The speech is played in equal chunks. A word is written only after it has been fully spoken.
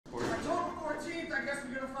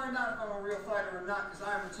find out if I'm a real fighter or not, because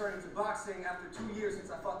I am returning to boxing after 2 years since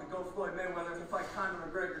I fought the GOAT Floyd Mayweather to fight Conor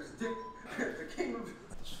McGregor's dick, the king of...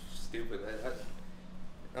 Stupid.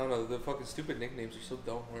 I don't know, the fucking stupid nicknames are so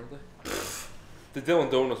dumb, aren't they? The Dillon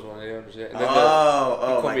Danis one, I understand. And then they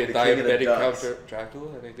call me a diabetic Count Dracula,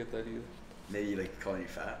 I didn't get that either. Maybe like calling you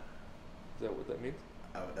fat? Is that what that means?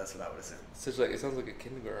 That's what I would assume. Such like, it sounds like a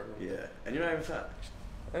kindergarten. Yeah, and you're not even fat.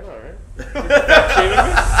 I know, right?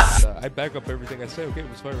 I back up everything I say. Okay,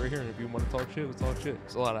 let's fight right here. And if you want to talk shit, let's talk shit.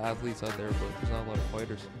 There's a lot of athletes out there, but there's not a lot of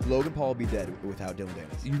fighters. Logan Paul will be dead without Dillon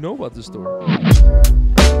Danis. You know about this story.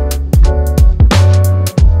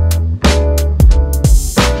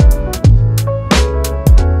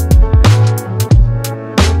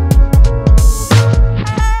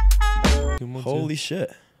 Holy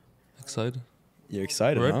shit! Excited? You're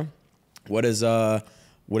excited, right? Huh? What does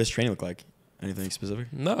training look like? Anything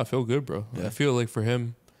specific? No, I feel good, bro. Yeah. I feel like for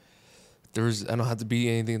him, I don't have to be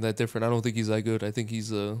anything that different. I don't think he's that good. I think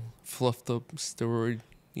he's a fluffed up steroid,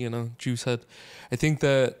 juice head. I think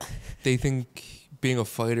that they think being a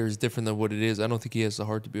fighter is different than what it is. I don't think he has the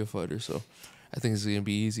heart to be a fighter, so I think it's gonna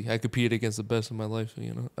be easy. I compete against the best in my life,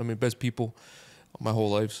 best people my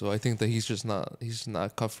whole life. So I think that he's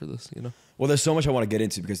not cut for this, Well, there's so much I want to get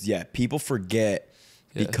into because people forget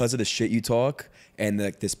because of the shit you talk and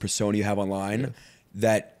this persona you have online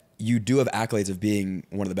that you do have accolades of being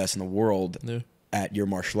one of the best in the world at your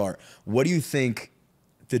martial art. What do you think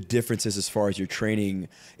the difference is as far as your training?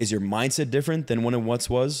 Is your mindset different than when it once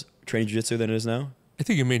was training jiu-jitsu than it is now? I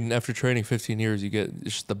think after training 15 years, it's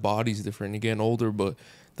just the body's different. You're getting older, but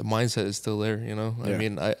the mindset is still there,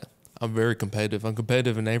 I'm very competitive. I'm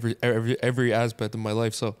competitive in every aspect of my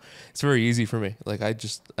life, so it's very easy for me. Like I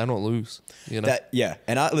don't lose. And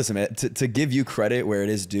listen, man. To give you credit where it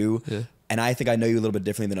is due, and I think I know you a little bit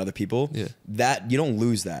differently than other people. Yeah. That you don't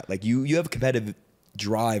lose that. Like you have a competitive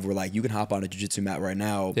drive where like you can hop on a jiu-jitsu mat right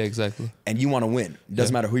now. Yeah, exactly. And you want to win. It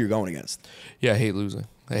doesn't matter who you're going against. Yeah, I hate losing.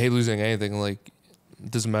 I hate losing anything. Like it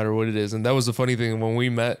doesn't matter what it is. And that was the funny thing when we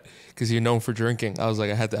met, because you're known for drinking. I was like,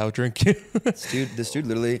 I had to outdrink you. This dude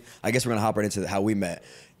literally, I guess we're going to hop right into how we met.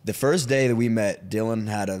 The first day that we met, Dillon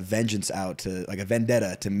had a a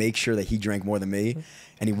vendetta to make sure that he drank more than me.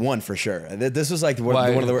 And he won for sure. This was like one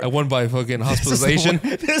of the... I won by fucking hospitalization.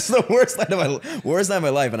 This is the worst night of my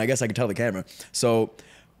life. And I guess I can tell the camera. So,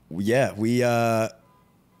 yeah, we...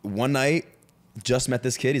 one night, just met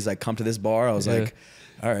this kid. He's like, come to this bar. I was like...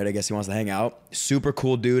 All right, I guess he wants to hang out. Super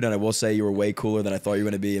cool dude, and I will say you were way cooler than I thought you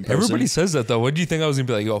were going to be in person. Everybody says that, though. What do you think I was going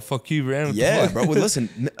to be like? Oh, fuck you, man. Yeah, bro. Well,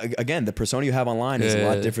 listen, again, the persona you have online is a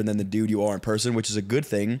lot different than the dude you are in person, which is a good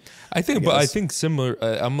thing. I think similar.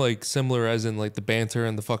 I'm like similar as in like the banter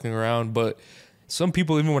and the fucking around, but... Some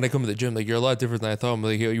people, even when I come to the gym, like, you're a lot different than I thought. I'm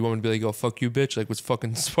like, yo, you want me to be like, oh, fuck you, bitch? Like, what's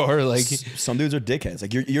fucking spar? Like, some dudes are dickheads.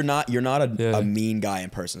 Like, you're not a mean guy in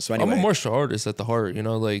person. So anyway, I'm a martial artist at the heart,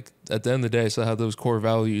 Like, at the end of the day, I still have those core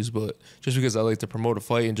values. But just because I like to promote a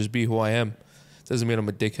fight and just be who I am, doesn't mean I'm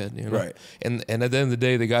a dickhead, Right. And at the end of the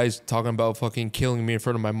day, the guy's talking about fucking killing me in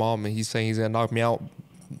front of my mom, and he's saying he's gonna knock me out,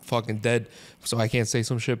 fucking dead, so I can't say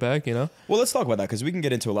some shit back, Well, let's talk about that because we can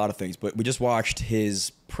get into a lot of things. But we just watched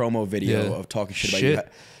his promo video of talking shit about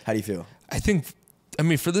you. How do you feel? I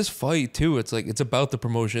mean, for this fight too, it's like it's about the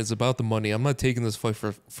promotion, it's about the money. I'm not taking this fight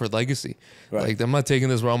for legacy. Right. Like I'm not taking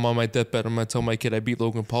this where I'm on my deathbed. I'm gonna tell my kid I beat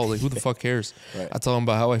Logan Paul. Like who the fuck cares? Right. I tell him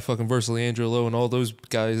about how I fucking versed Leandro Lowe and all those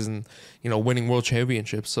guys and winning world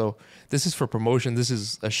championships. So this is for promotion. This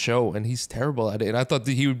is a show, and he's terrible at it. And I thought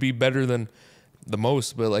that he would be better than the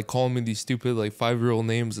most, but like calling me these stupid like 5-year-old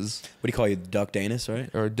names is... What do you call you, Duck Danis, right?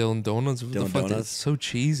 Or Dillon Danis. Dillon Danis. That's so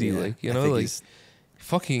cheesy, like like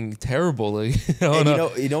fucking terrible. Like and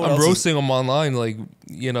I'm roasting him online, like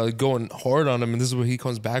going hard on him, and this is what he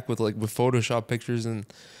comes back with, like with Photoshop pictures, and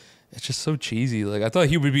it's just so cheesy. Like I thought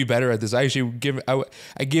he would be better at this. I actually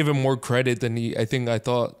I gave him more credit than I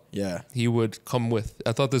thought he would come with.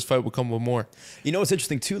 I thought this fight would come with more. What's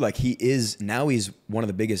interesting too, like he's one of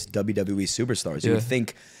the biggest WWE superstars. You would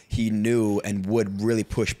think he knew and would really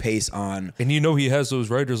push pace on. And he has those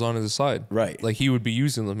writers on his side. Right. Like he would be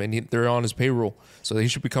using them, and they're on his payroll. So he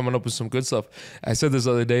should be coming up with some good stuff. I said this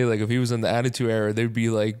other day, like if he was in the Attitude Era, they'd be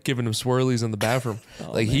like giving him swirlies in the bathroom.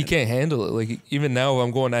 He can't handle it. Like even now if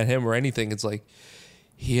I'm going at him or anything, it's like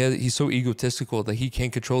he's so egotistical that he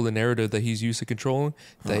can't control the narrative that he's used to controlling.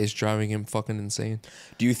 That is driving him fucking insane.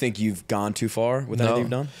 Do you think you've gone too far with anything you've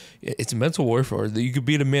done? It's mental warfare. You could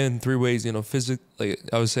beat a man 3 ways. Like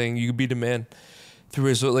I was saying, you could beat a man 3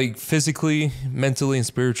 ways. So like physically, mentally, and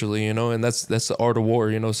spiritually. And that's the art of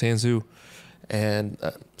war. Sun Tzu. And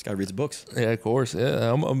this guy reads books. Yeah, of course.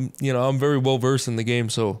 Yeah, I'm very well versed in the game,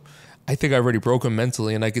 so I think I already broke him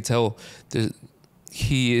mentally, and I could tell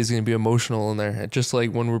he is going to be emotional in there. Just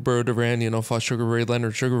like when Roberto Duran, fought Sugar Ray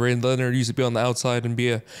Leonard. Sugar Ray Leonard used to be on the outside and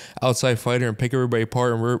be a outside fighter and pick everybody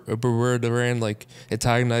apart. And Roberto Duran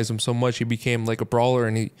antagonized him so much he became like a brawler,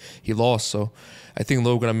 and he lost. So I think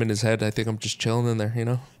Logan, I'm in his head. I think I'm just chilling in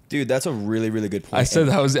there, Dude, that's a really, really good point. I said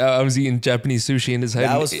I was eating Japanese sushi in his head.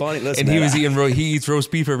 That was funny. Listen, and he eats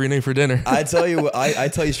roast beef every night for dinner. I tell you, I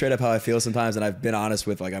tell you straight up how I feel sometimes, and I've been honest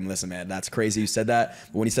with listen, man, that's crazy. You said that,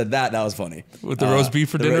 but when you said that was funny. With the roast beef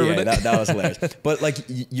for dinner, that was hilarious. But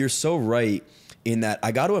you're so right in that.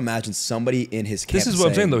 I got to imagine somebody in his camp. This is what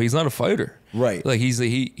I'm saying though. He's not a fighter, right? Like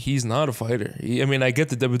he's not a fighter. I get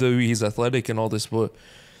the WWE. He's athletic and all this, but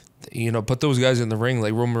put those guys in the ring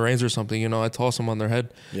like Roman Reigns or something. I toss them on their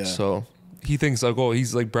head. Yeah. So. He thinks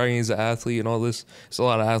he's bragging he's an athlete and all this. There's a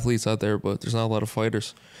lot of athletes out there, but there's not a lot of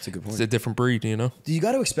fighters. That's a good point. It's a different breed, You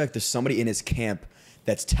got to expect there's somebody in his camp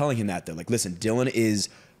that's telling him that though. Like, listen, Dillon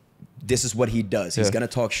this is what he does. He's gonna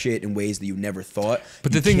talk shit in ways that you never thought.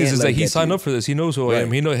 But the thing is that he signed up for this. He knows who I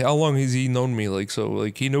am. He knows how long has he known me.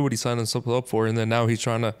 He knew what he signed himself up for, and then now he's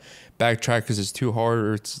trying to backtrack because it's too hard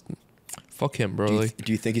or it's fuck him, bro.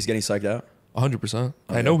 Do you think he's getting psyched out? 100%.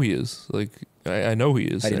 I know he is. I know he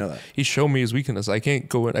is. How do you know that? He showed me his weakness. I can't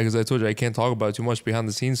go in because I told you I can't talk about it too much behind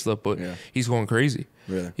the scenes stuff. But he's going crazy.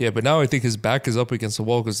 Really? Yeah. But now I think his back is up against the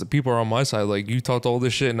wall because the people are on my side. Like, you talked all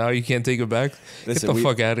this shit, now you can't take it back. Listen, get the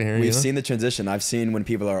fuck out of here. We've seen the transition. I've seen when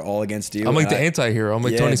people are all against you. I'm like the anti-hero. I'm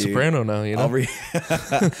like Tony Soprano now.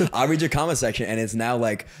 I'll read your comment section, and it's now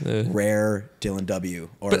rare Dillon W.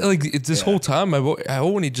 But this whole time, I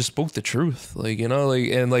only just spoke the truth.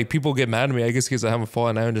 And people get mad at me. I guess because I haven't fought,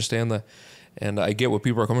 and I understand that. And I get what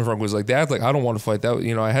people are coming from because they act like I don't want to fight that.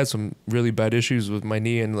 I had some really bad issues with my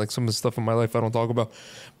knee and some of the stuff in my life I don't talk about.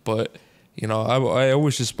 But, I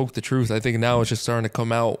always just spoke the truth. I think now it's just starting to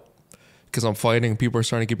come out because I'm fighting. People are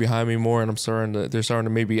starting to get behind me more, and they're starting to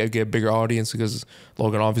maybe get a bigger audience because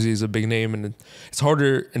Logan obviously is a big name. And it's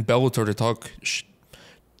harder in Bellator to talk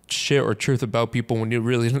shit or truth about people when you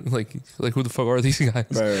really like who the fuck are these guys?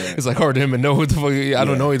 Right. It's hard to even know who the fuck. I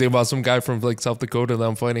don't know anything about some guy from South Dakota that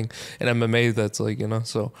I'm fighting in MMA. That's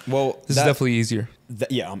so. Well, this is definitely easier.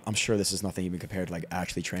 I'm sure this is nothing even compared to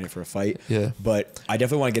actually training for a fight. Yeah, but I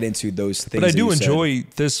definitely want to get into those things. But I do enjoy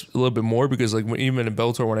this a little bit more because even in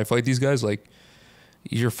Bellator when I fight these guys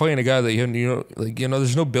you're fighting a guy that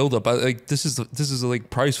there's no build up. This is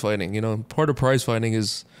prize fighting. Part of prize fighting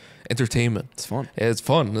is entertainment. It's fun. It's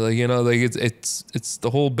fun. It's the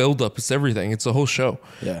whole build up. It's everything. It's the whole show.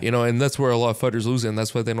 Yeah. And that's where a lot of fighters lose, and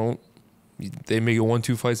that's why they make it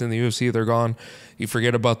 1-2 fights in the UFC. They're gone. You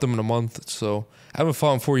forget about them in a month. So I haven't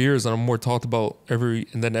fought in 4 years, and I'm more talked about every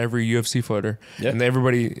UFC fighter. Yeah. And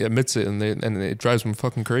everybody admits it, and it drives them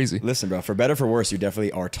fucking crazy. Listen, bro, for better or for worse, you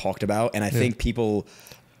definitely are talked about, and I think people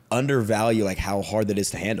undervalue how hard that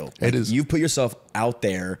is to handle. It is. You've put yourself out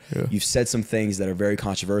there. Yeah. You've said some things that are very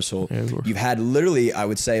controversial. Yeah, you've had literally, I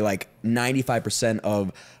would say, 95%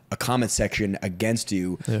 of a comment section against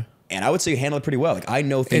you. Yeah. And I would say you handle it pretty well. I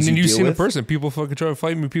know things. And then you've seen in person. People fucking try to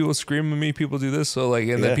fight me. People scream at me. People do this. So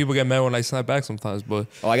and then people get mad when I snap back sometimes. But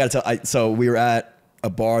I gotta tell. So we were at a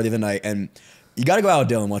bar the other night, and you gotta go out with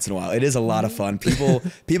Dillon once in a while. It is a lot of fun. People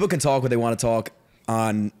can talk what they want to talk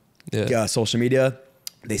on social media.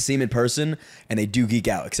 They see him in person, and they do geek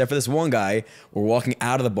out. Except for this one guy. We're walking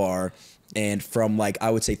out of the bar, and from I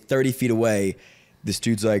would say 30 feet away, this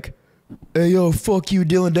dude's like, "Hey yo, fuck you,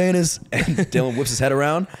 Dillon Danis," and Dillon whips his head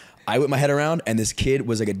around. I whip my head around, and this kid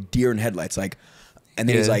was like a deer in headlights, and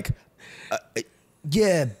then he's like,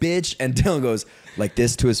 "Yeah, bitch," and Dillon goes like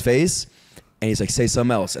this to his face, and he's like, "Say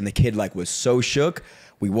something else," and the kid was so shook.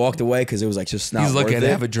 We walked away because it was just not. He's worth lucky I it.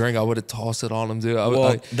 didn't have a drink. I would have tossed it on him, dude.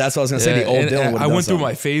 That's what I was gonna say. The old Dillon. I went through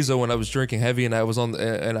my phase though when I was drinking heavy, and I was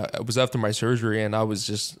I was after my surgery, and I was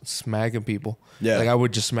just smacking people. Yeah, I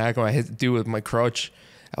would just smack them. I hit the dude with my crutch.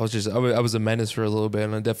 I was a menace for a little bit,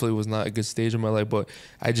 and it definitely was not a good stage in my life. But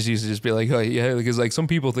I just used to just be like, "Oh yeah," because some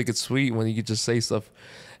people think it's sweet when you could just say stuff.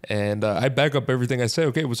 And I back up everything I say.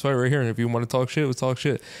 Okay, let's fight right here. And if you want to talk shit, let's talk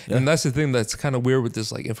shit. Yeah. And that's the thing that's kind of weird with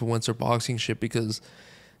this influencer boxing shit because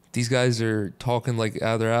these guys are talking out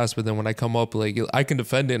of their ass, but then when I come up, I can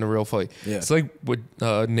defend it in a real fight. Yeah. It's like what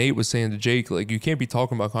Nate was saying to Jake. You can't be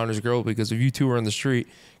talking about Conor's girl because if you two were in the street,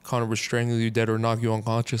 Conor would strangle you dead or knock you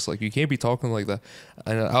unconscious. You can't be talking like that.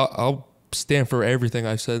 And I'll stand for everything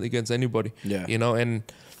I've said against anybody. Yeah. And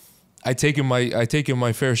I take in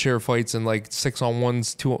my fair share of fights and like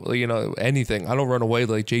 6-on-1s, anything. I don't run away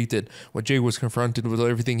like Jake did. When Jake was confronted with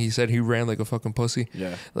everything he said, he ran like a fucking pussy.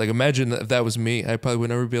 Yeah. Like imagine if that was me. I probably would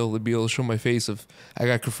never be able to show my face if I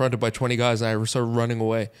got confronted by 20 guys and I started running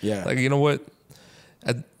away. Yeah. Like, you know what?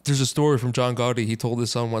 There's a story from John Gotti. He told his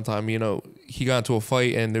son one time, he got into a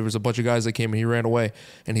fight and there was a bunch of guys that came and he ran away.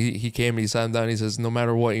 And he came and he sat him down and he says, no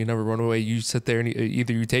matter what, you never run away. You sit there and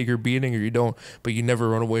either you take your beating or you don't, but you never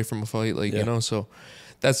run away from a fight. Like, so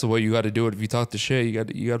that's the way you got to do it. If you talk to shit,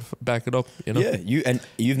 you got to back it up, Yeah,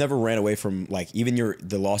 you've never ran away from like even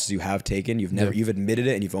the losses you have taken. You've admitted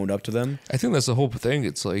it and you've owned up to them. I think that's the whole thing.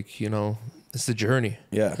 It's like, it's the journey.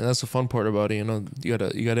 Yeah. And that's the fun part about it, You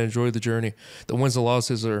gotta enjoy the journey. The wins and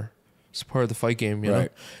losses it's part of the fight game, you know.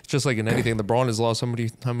 It's just like in anything. LeBron has lost how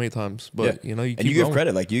many times, but you keep give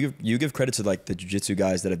credit, like you give credit to like the jiu-jitsu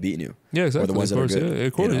guys that have beaten you. Yeah, exactly. Or the ones of course, that are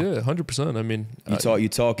good. Yeah, of course, 100%. I mean, you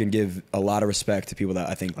talk and give a lot of respect to people that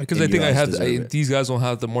I think because I think these guys don't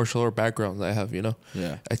have the martial art background that I have,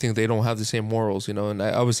 Yeah. I think they don't have the same morals, And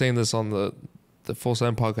I was saying this on the Full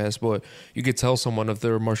Send podcast, but you could tell someone if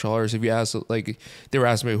they're martial artists if you ask, like they were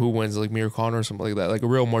asking me who wins, like me or Conor or something like that. Like a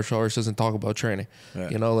real martial artist doesn't talk about training,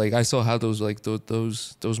 Like I still have those like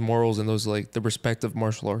those morals and those like the respect of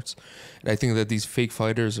martial arts, and I think that these fake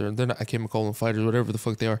fighters or they're not, I can't call them fighters, whatever the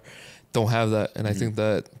fuck they are, don't have that, and I think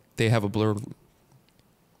that they have a blurred.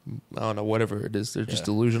 I don't know, whatever it is. They're just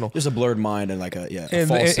delusional. Just a blurred mind and like a and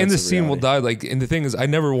the scene will die. Like, and the thing is, I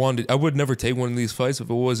would never take one of these fights if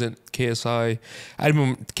it wasn't KSI.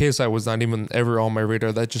 KSI was not even ever on my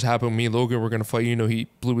radar. That just happened. Me and Logan were gonna fight. He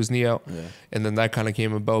blew his knee out, and then that kind of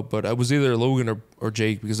came about. But I was either Logan or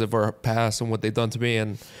Jake because of our past and what they've done to me,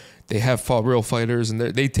 and they have fought real fighters and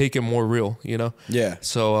they take it more real, Yeah.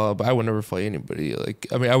 So, but I would never fight anybody.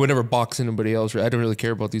 I would never box anybody else. I don't really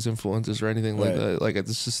care about these influencers or anything like that. Like,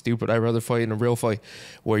 this is stupid. I'd rather fight in a real fight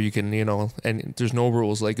where you can, and there's no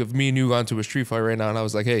rules. Like, if me and you got into a street fight right now and I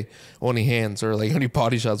was like, hey, only hands or like only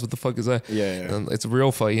body shots, what the fuck is that? Yeah. And it's a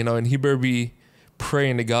real fight, and he better be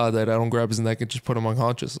praying to God that I don't grab his neck and just put him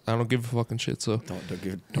unconscious. I don't give a fucking shit. So don't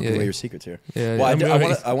give away your secrets here. Yeah,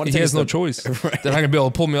 well, I want. He has no choice. Right. They're not gonna be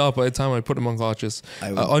able to pull me off by the time I put him unconscious.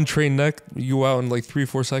 Untrained neck, you out in like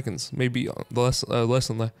 3-4 seconds, maybe less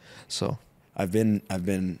than that. So I've been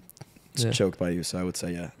choked by you, so I would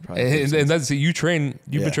say probably. And that's you train.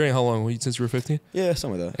 You've been training how long? Since you were 15? Yeah,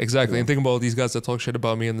 some of that. Exactly. And think about all these guys that talk shit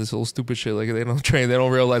about me and this little stupid shit. Like they don't train. They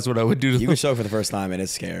don't realize what I would do to them. You can choke for the first time, and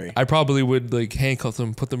it's scary. I probably would like handcuff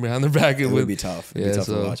them, put them behind their back. It would be tough. It'd be tough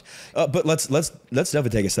to watch. But let's definitely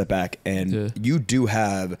take a step back. And you do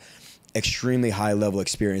have extremely high level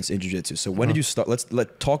experience in jiu-jitsu. So when did you start?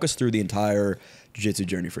 Talk us through the entire jiu-jitsu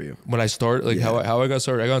journey for you. When I started, like how I got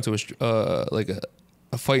started, I got into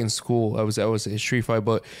a fight in school. I was a street fight,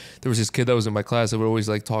 but there was this kid that was in my class that would always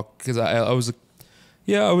like talk because I was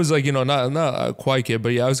like not a quiet kid,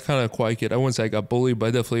 but I was kind of a quiet kid. I wouldn't say I got bullied, but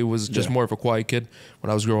I definitely was just more of a quiet kid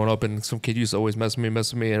when I was growing up. And some kid used to always mess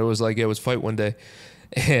with me, and it was like it was fight one day,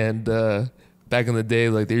 and back in the day,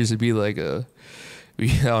 like there used to be like a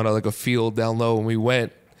field down low, and we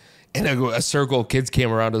went. And a circle of kids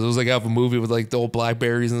came around us. It was like out of a movie with like the old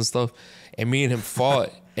blackberries and stuff. And me and him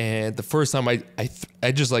fought. And the first time I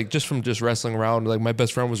just from wrestling around, like my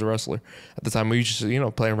best friend was a wrestler at the time. We used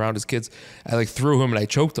to, playing around as kids. I like threw him and I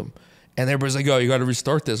choked him. And everybody's like, "Oh, you got to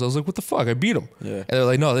restart this." I was like, "What the fuck? I beat him." Yeah. And they're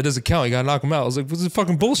like, "No, that doesn't count. You got to knock him out." I was like, "This is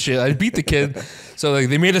fucking bullshit. I beat the kid." So like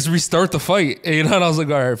they made us restart the fight, and I was like,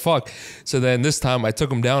 "All right, fuck." So then this time I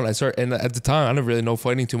took him down. And at the time I didn't really know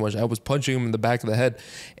fighting too much. I was punching him in the back of the head,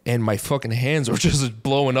 and my fucking hands were just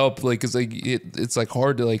blowing up. Like it's like it's like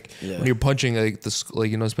hard to like when you're punching like this,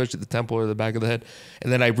 like especially the temple or the back of the head.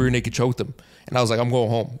 And then I rear naked choked him. And I was like, I'm going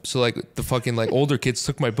home. So like the fucking like older kids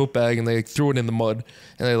took my book bag and they like threw it in the mud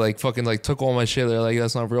and they like fucking like took all my shit. They're like,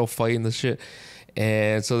 that's not real fighting this shit.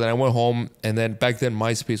 And so then I went home, and then back then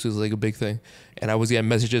MySpace was like a big thing, and I was getting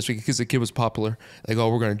messages because the kid was popular, like,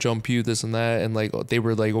 oh, we're gonna jump you, this and that, and like they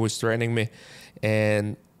were like always threatening me.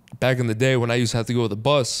 And back in the day when I used to have to go with the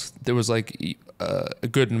bus, there was like a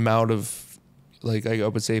good amount of like I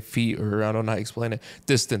would say feet, or I don't know how to explain it,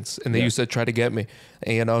 distance, and they used to try to get me,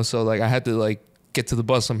 and, so like I had to like get to the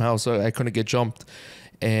bus somehow, so I couldn't get jumped,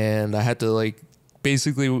 and I had to like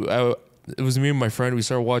basically it was me and my friend. We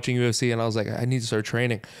started watching UFC, and I was like, I need to start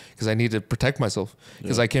training because I need to protect myself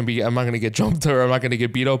because I'm not going to get jumped or I'm not going to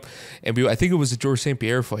get beat up. And I think it was a George St.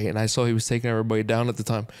 Pierre fight, and I saw he was taking everybody down at the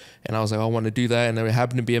time. And I was like, I want to do that. And there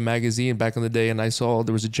happened to be a magazine back in the day, and I saw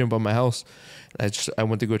there was a gym by my house. And I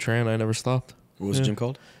went to go train. I never stopped. What was the gym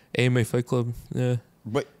called? AMA Fight Club. Yeah.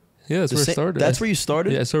 But Yeah, that's where I started. That's where you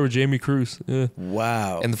started? Yeah, I started with Jamie Cruz. Yeah.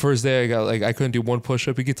 Wow. And the first day I got like, I couldn't do one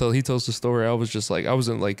push-up. He tells the story. I was just like, I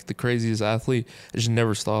wasn't like the craziest athlete. I just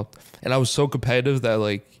never stopped. And I was so competitive that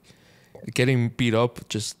like getting beat up,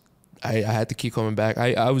 just, I had to keep coming back.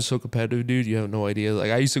 I was so competitive, dude. You have no idea. Like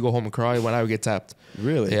I used to go home and cry when I would get tapped.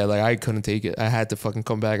 Really? Yeah, like I couldn't take it. I had to fucking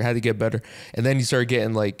come back. I had to get better. And then you start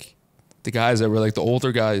getting like the guys that were like the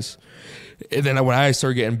older guys. And then when I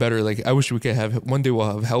started getting better, like I wish we could have, one day we'll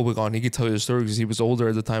have Helwig on. He could tell you the story because he was older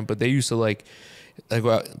at the time. But they used to like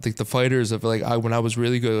the fighters of like, when I was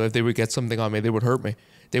really good, if they would get something on me, they would hurt me.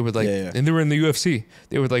 They would like, and they were in the UFC.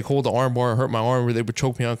 They would like hold the arm bar, hurt my arm, or they would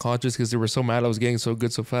choke me unconscious because they were so mad I was getting so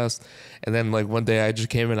good so fast. And then like one day I just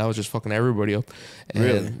came in, I was just fucking everybody up. And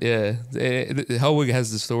really? Yeah. Helwig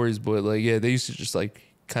has the stories, but like, yeah, they used to just like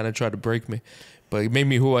kind of try to break me. But it made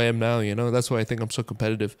me who I am now, you know? That's why I think I'm so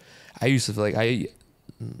competitive. I used to like, I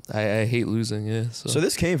hate losing, yeah. So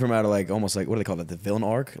this came from out of like, almost like, what do they call that? The villain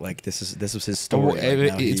arc? Like this was his story.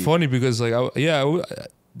 It's funny because like,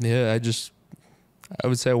 I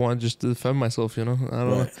would say I wanted just to defend myself, you know. I don't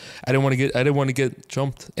know. I didn't want to get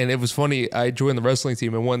jumped. And it was funny. I joined the wrestling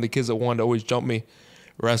team, and one of the kids that wanted to always jump me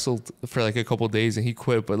wrestled for like a couple of days, and he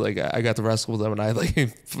quit. But like I got to wrestle with him, and I like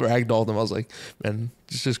ragdolled him. I was like, man,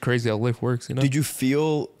 it's just crazy how life works, you know. Did you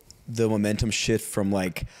feel the momentum shift from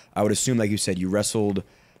like, I would assume, like you said, you wrestled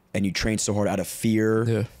and you trained so hard out of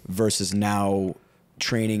fear versus now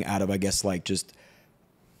training out of, I guess, like just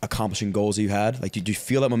accomplishing goals that you had? Like, did you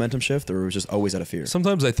feel that momentum shift, or it was just always out of fear?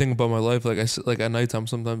 Sometimes I think about my life, like like at nighttime.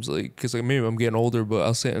 Sometimes, like, because like maybe I'm getting older, but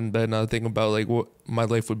I'll sit in bed and I think about like what my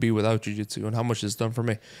life would be without jiu-jitsu and how much it's done for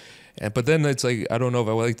me. But then it's like, I don't know if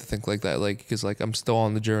I would like to think like that, like, because like I'm still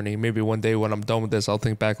on the journey. Maybe one day when I'm done with this, I'll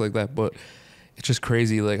think back like that. But it's just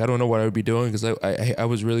crazy. Like I don't know what I would be doing because I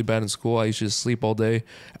was really bad in school. I used to just sleep all day.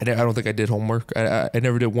 I don't think I did homework. I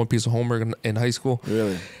never did one piece of homework in high school.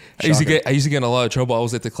 Really? I used to get in a lot of trouble. I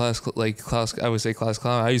was at the class I would say class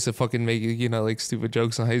clown. I used to fucking make, you know, like stupid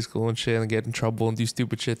jokes in high school and shit and get in trouble and do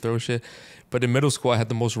stupid shit, throw shit. But in middle school, I had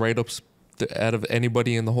the most write-ups out of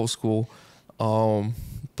anybody in the whole school.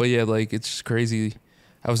 But yeah, like it's just crazy.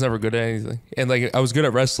 I was never good at anything. And like I was good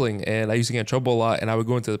at wrestling, and I used to get in trouble a lot, and I would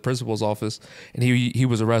go into the principal's office, and he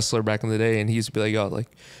was a wrestler back in the day, and he used to be like, yo,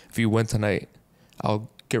 like if you win tonight, I'll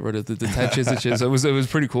get rid of the detentions and shit. So it was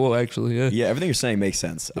pretty cool, actually. Yeah, everything you're saying makes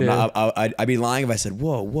sense. I'd be lying if I said,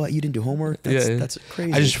 whoa, what, you didn't do homework? That's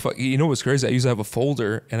crazy. You know what's crazy? I used to have a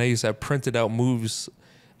folder, and I used to have printed out moves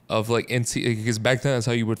of like because back then that's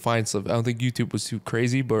how you would find stuff. I don't think YouTube was too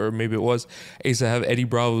crazy, but or maybe it was. I used to have Eddie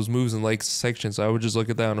Bravo's moves in like sections, so I would just look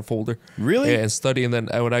at that on a folder. Really? Yeah, and study, and then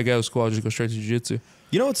when I got out of school, I would just go straight to jiu-jitsu.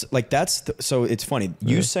 You know, it's like so it's funny.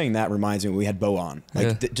 You saying that reminds me when we had Bo on.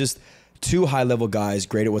 Like just two high-level guys,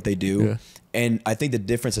 great at what they do. Yeah. And I think the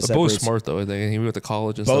difference that separates... Bo's smart, though. I think he went to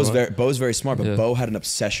college and stuff. Bo's very smart, but Bo had an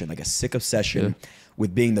obsession, like a sick obsession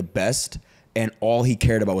with being the best, and all he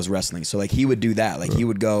cared about was wrestling. So, like, he would do that. Like, he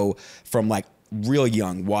would go from, like, real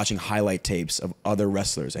young, watching highlight tapes of other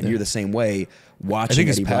wrestlers. And you're the same way, watching I think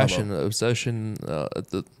Eddie his passion, Bravo. Obsession,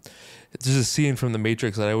 it's just a scene from The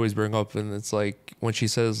Matrix that I always bring up, and it's like when she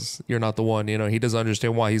says, you're not the one, you know, he doesn't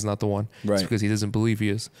understand why he's not the one. Right. It's because he doesn't believe he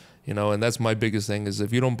is. You know, and that's my biggest thing is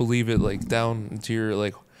if you don't believe it like down into your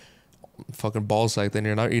like fucking ball sack, then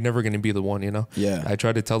you're never gonna be the one, you know? Yeah. I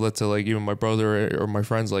try to tell that to like even my brother or my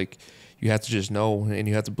friends, like you have to just know and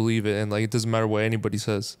you have to believe it, and like it doesn't matter what anybody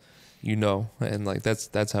says, you know, and like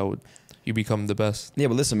that's how you become the best. Yeah,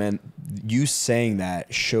 but listen, man, you saying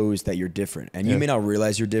that shows that you're different, and you may not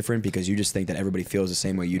realize you're different because you just think that everybody feels the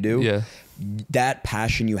same way you do. Yeah. That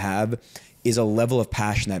passion you have is a level of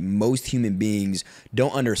passion that most human beings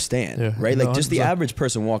don't understand, right? Like just the average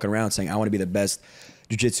person walking around saying, I want to be the best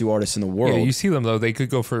jiu-jitsu artist in the world. Yeah, you see them though, they could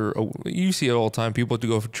go for, you see it all the time, people to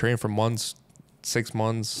go for train for months, 6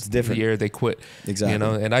 months, it's different. A year, they quit. Exactly. You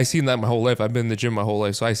know, and I've seen that my whole life. I've been in the gym my whole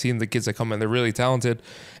life. So I've seen the kids that come in, they're really talented,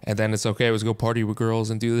 and then it's okay, let's go party with girls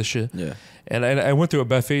and do this shit. Yeah. And I went through a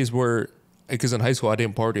bad phase where, because in high school I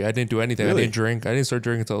didn't party, I didn't do anything. Really? I didn't drink. I didn't start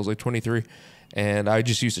drinking until I was like 23. And I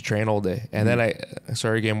just used to train all day. And then I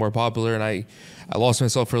started getting more popular, and I lost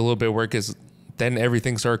myself for a little bit, where because then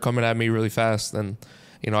everything started coming at me really fast. And,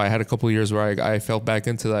 you know, I had a couple of years where I fell back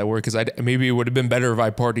into that work because maybe it would have been better if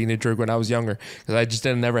I partied and drink when I was younger, because I just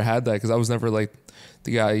never had that, because I was never like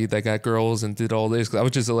the guy that got girls and did all this, because I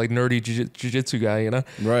was just a like nerdy jiu-jitsu guy, you know?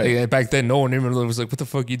 Right. Like, back then, no one even was like, what the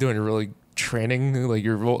fuck are you doing? You're really training? Like,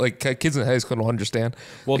 you're like, kids in high school don't understand.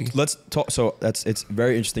 Well, like, let's talk. So it's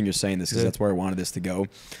very interesting you're saying this, because that's where I wanted this to go.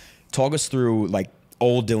 Talk us through like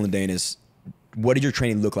old Dillon Danis. What did your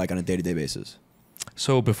training look like on a day-to-day basis?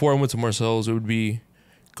 So before I went to Marcel's, it would be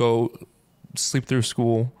go sleep through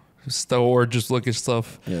school, or just look at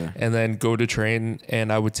stuff, and then go to train.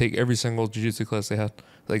 And I would take every single jiu-jitsu class they had.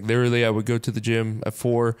 Like literally, I would go to the gym at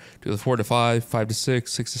 4, do the 4 to 5, 5 to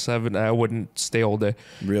 6, 6 to 7, and I wouldn't stay all day.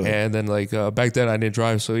 Really? And then like back then I didn't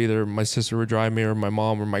drive, so either my sister would drive me, or my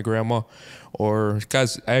mom, or my grandma, or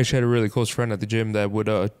guys. I actually had a really close friend at the gym that would.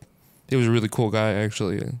 He was a really cool guy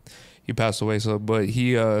actually. He passed away, but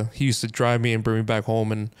he used to drive me and bring me back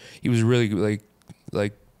home, and he was really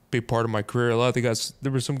like big part of my career. A lot of the guys,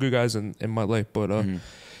 there were some good guys in my life, but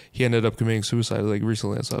he ended up committing suicide like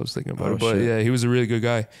recently. That's what I was thinking about it. But shit. yeah, he was a really good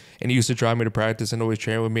guy, and he used to drive me to practice and always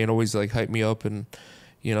train with me and always like hype me up. And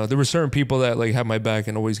you know, there were certain people that like had my back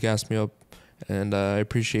and always gassed me up, and I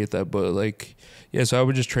appreciate that. But like, yeah, so I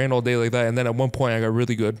would just train all day like that, and then at one point I got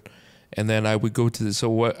really good, and then I would go to the. So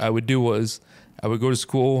what I would do was I would go to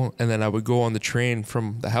school, and then I would go on the train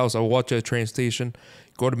from the house. I would watch at a train station,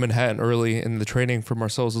 go to Manhattan early, and the training for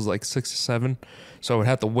Marcel's was like 6 to 7. So I would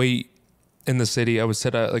have to wait in the city. I would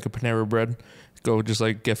sit at like a Panera Bread, go just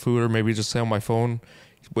like get food, or maybe just stay on my phone,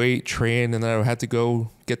 wait, train, and then I would have to go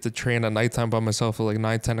get the train at nighttime by myself at like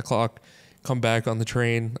 9, 10 o'clock, come back on the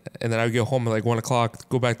train, and then I would get home at like 1 o'clock,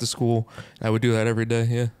 go back to school. And I would do that every day,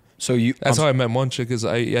 yeah. So that's how I met Muncha, because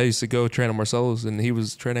I used to go train at Marcelo's, and he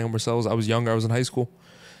was training at Marcelo's. I was younger. I was in high school.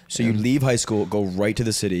 So you leave high school, go right to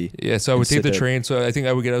the city. Yeah, so I would take the train. So I think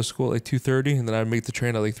I would get out of school at like 2:30, and then I'd make the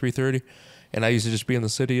train at like 3:30. And I used to just be in the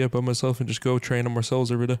city by myself and just go train at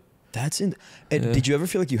Marcelo's every day. Did you ever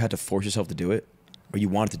feel like you had to force yourself to do it, or you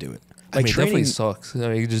wanted to do it? Like I mean, training definitely sucks. I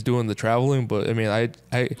mean, just doing the traveling, but I mean,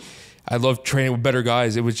 I love training with better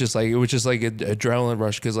guys. It was just like an adrenaline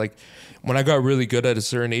rush, because like when I got really good at a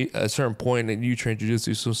certain point, and you train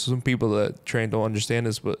jiu-jitsu, so some people that train don't understand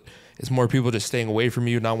this, but it's more people just staying away from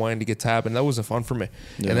you, not wanting to get tapped, and that wasn't fun for me.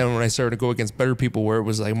 Yeah. And then when I started to go against better people, where it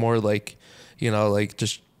was like more like, you know, like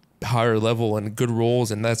just higher level and good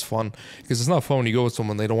rolls, and that's fun, because it's not fun when you go with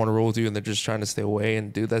someone they don't want to roll with you and they're just trying to stay away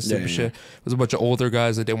and do that stupid shit. It was a bunch of older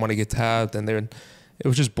guys that didn't want to get tapped, and it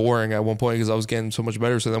was just boring at one point because I was getting so much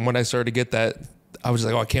better. So then when I started to get that, I was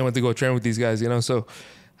just like, oh, I can't wait to go train with these guys, you know. So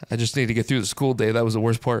I just need to get through the school day. That was the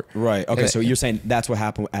worst part. Right. Okay. So you're saying that's what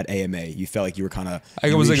happened at AMA. You felt like you were kind of.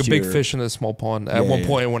 I was like a big fish in a small pond at one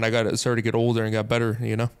point when I started to get older and got better,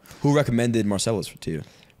 you know. Who recommended Marcelo's to you?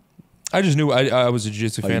 I just knew I was a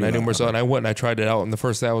jiu-jitsu fan. I knew Marcelo, and I went and I tried it out. And the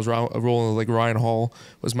first day I was rolling like Ryan Hall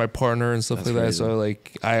was my partner and stuff like that. So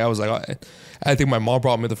like I was like, I think my mom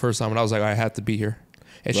brought me the first time, and I was like, I had to be here.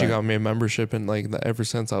 And she got me a membership, and like ever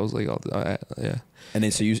since I was like, yeah. And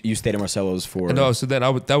then so you stayed at Marcelo's for. No, so then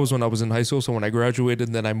that was when I was in high school. So when I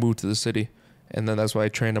graduated, then I moved to the city, and then that's why I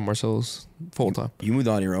trained at Marcelo's full time. You moved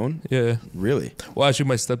on your own? Yeah. Really? Well, actually,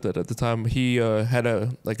 my stepdad at the time, he had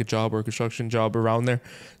a job or a construction job around there,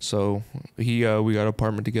 so we got an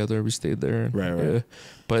apartment together. We stayed there. Right. Yeah.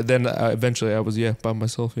 But then eventually I was by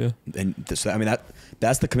myself. Yeah. And so I mean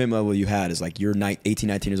that's the commitment level you had, is like you're 18,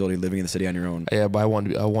 19 years old, you're living in the city on your own. Yeah, but I want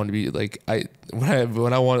to be like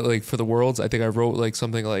when I wanted like for the Worlds, I think I wrote like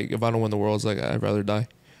something like, if I don't win the Worlds, like I'd rather die.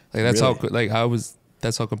 Like that's how like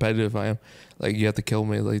that's how competitive I am. Like you have to kill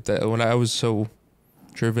me like that. When I was so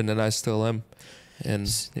driven, and I still am. And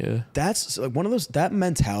yeah, that's like one of those, that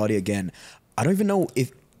mentality again. I don't even know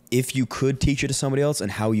if you could teach it to somebody else and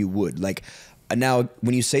how you would. Like now,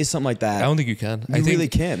 when you say something like that, I don't think you can. I think really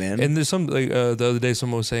can't, man. And there's some like the other day,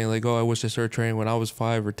 someone was saying like, "Oh, I wish I started training when I was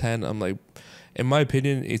 5 or 10." I'm like, in my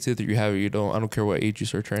opinion, it's either you have it or you don't. I don't care what age you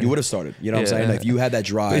start training. You would have started. You know what I'm saying? Like if you had that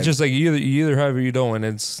drive. It's just like you either have it or you don't, and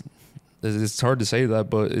it's hard to say that,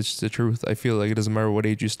 but it's the truth. I feel like it doesn't matter what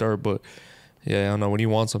age you start, but yeah, I don't know. When you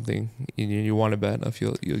want something, you want it bad, I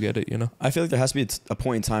feel you'll get it, you know? I feel like there has to be a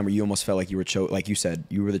point in time where you almost felt like you were like you said,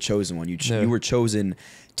 you were the chosen one. You were chosen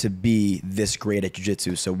to be this great at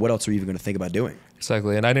jiu-jitsu. So what else are you even going to think about doing?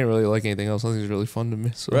 Exactly. And I didn't really like anything else. Nothing's really fun to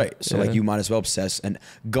me. So, right. So like you might as well obsess, and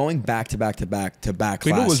going back to back classes.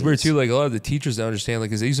 You know what's weird too? Like a lot of the teachers don't understand,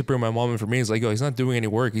 like, cause they used to bring my mom in for me. It's like, yo, he's not doing any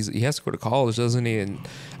work. He has to go to college, doesn't he? And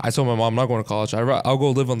I told my mom, I'm not going to college. I'll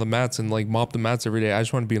go live on the mats and like mop the mats every day. I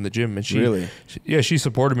just want to be in the gym. And she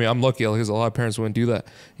supported me. I'm lucky because a lot of parents wouldn't do that,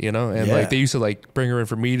 you know? And like they used to like bring her in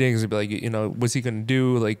for meetings and be like, you know, what's he going to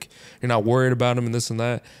do? Like, you're not worried about him and this and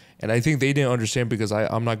that. And I think they didn't understand because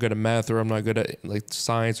I'm not good at math, or I'm not good at like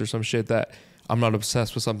science or some shit, that I'm not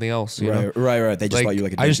obsessed with something else. You know? Right. They just thought you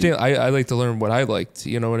like a I just didn't. I like to learn what I liked.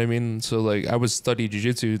 You know what I mean? So like I would study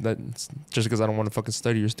jiu-jitsu, just because I don't want to fucking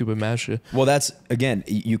study your stupid math shit. Well, that's again,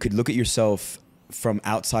 you could look at yourself from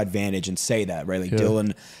outside vantage and say that, right? Like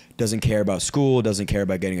Dillon doesn't care about school, doesn't care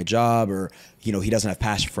about getting a job, or, you know, he doesn't have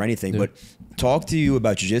passion for anything. But talk to you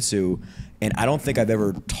about jiu-jitsu, and I don't think I've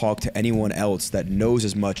ever talked to anyone else that knows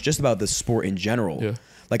as much just about the sport in general.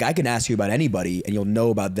 Like, I can ask you about anybody and you'll know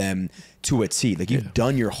about them to a T. Like, you've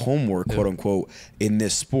done your homework, quote unquote, in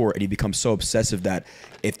this sport, and you become so obsessive that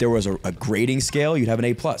if there was a grading scale, you'd have an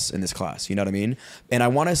A+ in this class. You know what I mean? And I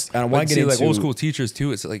want to get into like old school teachers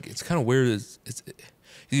too. It's like, it's kind of weird. It's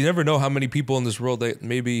you never know how many people in this world that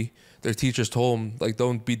maybe their teachers told them, like,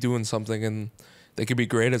 don't be doing something, and they could be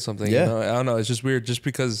great at something. You know? I don't know. It's just weird. Just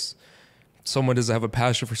because someone doesn't have a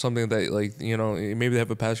passion for something that, like, you know, maybe they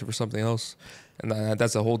have a passion for something else. And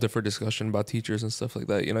that's a whole different discussion about teachers and stuff like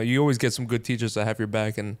that. You know, you always get some good teachers that have your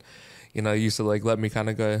back, and, you know, used to, like, let me kind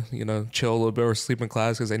of go, you know, chill a little bit or sleep in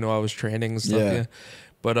class because they know I was training and stuff.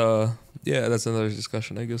 But yeah, that's another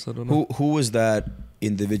discussion, I guess. I don't know. Who was that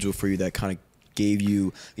individual for you that kind of gave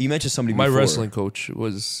you? You mentioned somebody My before. wrestling coach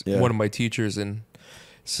was one of my teachers, and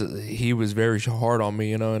so he was very hard on me,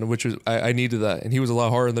 you know, and which was I needed that, and he was a lot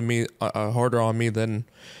harder than me, harder on me than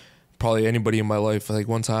probably anybody in my life. Like,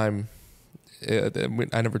 one time,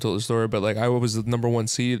 I never told the story, but, like, I was the #1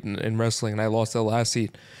 seed in wrestling, and I lost that last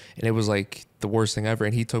seed, and it was, like, the worst thing ever.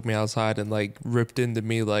 And he took me outside and, like, ripped into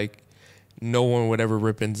me like no one would ever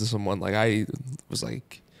rip into someone. Like, I was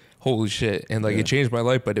like, holy shit. And, like, it changed my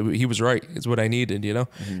life, but he was right. It's what I needed, you know?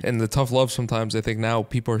 And the tough love, sometimes I think now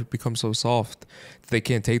people become so soft that they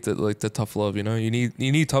can't take the tough love, you know? You need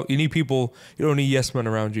people. You don't need yes men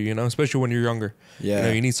around you, you know? Especially when you're younger. You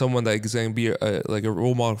know, you need someone that's going to be like a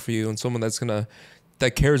role model for you, and someone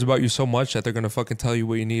that cares about you so much that they're going to fucking tell you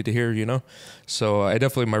what you need to hear, you know? So I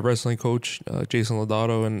definitely, my wrestling coach, Jason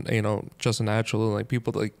Lodato, and, you know, Justin Natural, and, like,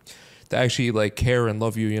 people that actually, like, care and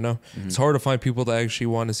love you, you know? It's hard to find people that actually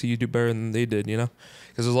want to see you do better than they did, you know?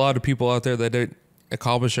 Because there's a lot of people out there that did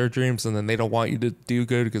accomplish their dreams, and then they don't want you to do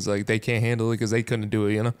good because, like, they can't handle it because they couldn't do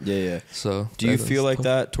it, you know? So do you feel like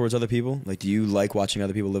that towards other people? Like, do you like watching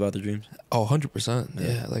other people live out their dreams? Oh,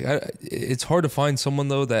 100%. Like, it's hard to find someone,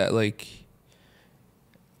 though, that, like,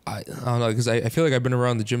 I don't know, because I feel like I've been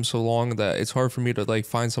around the gym so long that it's hard for me to, like,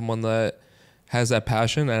 find someone that has that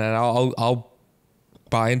passion, and I'll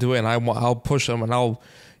buy into it, and I'll push them, and I'll,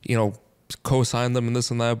 you know, co-sign them and this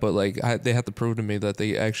and that, but, like, they have to prove to me that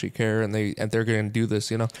they actually care, and they're going to do this,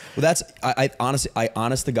 you know? Well, that's, I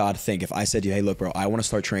honest to God think if I said to you, hey, look, bro, I want to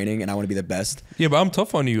start training and I want to be the best. Yeah, but I'm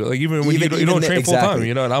tough on you. Like, even when you don't train full time,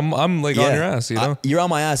 you know, and I'm like on your ass, you know? You're on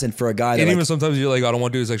my ass, and for a guy that, and even sometimes you're like, I don't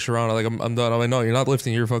want to do this extra round. Like, I'm done. I'm like, no, you're not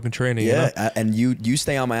lifting, you're fucking training. Yeah, you know? And you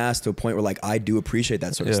stay on my ass to a point where, like, I do appreciate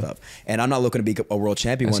that sort of stuff. And I'm not looking to be a world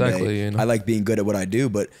champion one day. You know? I like being good at what I do,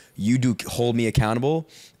 but you do hold me accountable,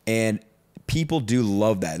 and people do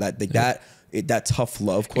love that tough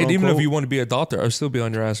love, quote and unquote. even if you want to be a doctor, I'll still be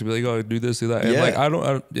on your ass and be like, oh, do this, do that. And, like, I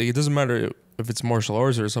don't, it doesn't matter if it's martial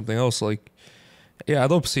arts or something else. Like, yeah, I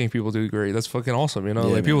love seeing people do great. That's fucking awesome, you know?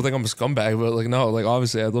 Like, people think I'm a scumbag, but, like, no, like,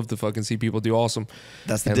 obviously I'd love to fucking see people do awesome.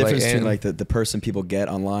 That's the difference between, like, the person people get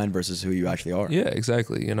online versus who you actually are. Yeah,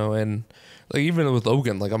 exactly, you know? And, like, even with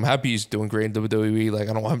Logan, like, I'm happy he's doing great in WWE. Like,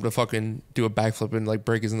 I don't want him to fucking do a backflip and, like,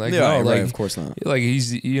 break his neck. Yeah, no, like, of course not. Like,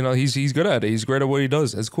 he's good at it. He's great at what he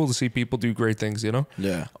does. It's cool to see people do great things, you know?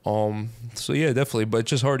 Yeah. So yeah, definitely. But it's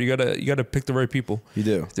just hard. You gotta pick the right people. You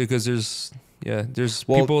do. Because there's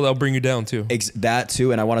people that'll bring you down too. That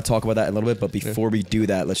too, and I want to talk about that a little bit. But before we do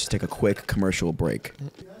that, let's just take a quick commercial break.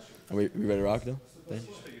 Are we ready to rock, though?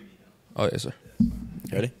 Oh, yes, sir. You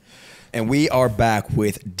ready? And we are back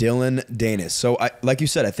with Dillon Danis. So, like you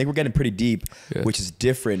said, I think we're getting pretty deep, which is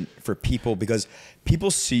different for people because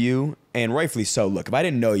people see you, and rightfully so. Look, if I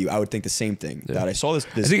didn't know you, I would think the same thing. That I saw this.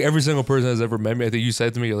 I think every single person that's ever met me, I think you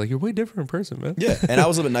said to me, you're like, you're way different in person, man. Yeah, and I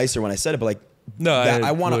was a little bit nicer when I said it, but, like, no,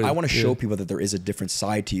 I want to show people that there is a different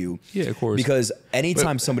side to you. Yeah, of course. Because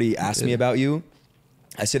anytime somebody asks me about you,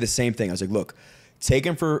 I say the same thing. I was like, look, take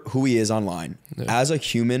him for who he is online. As a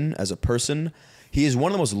human, as a person, he is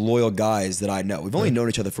one of the most loyal guys that I know. We've only known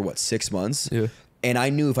each other for, 6 months? Yeah. And I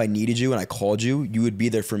knew if I needed you and I called you, you would be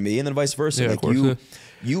there for me, and then vice versa. Yeah, like, of course,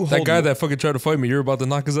 you that guy that fucking tried to fight me, you're about to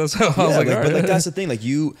knock his ass out. I was like, but like, that's the thing. Like,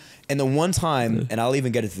 you, and the one time, and I'll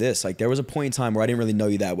even get into this, like, there was a point in time where I didn't really know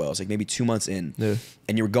you that well. It was like maybe 2 months in,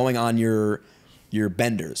 and you were going on your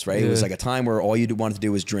benders, right? It was like a time where all you wanted to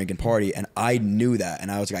do was drink and party, and I knew that,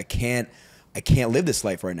 and I was like, I can't live this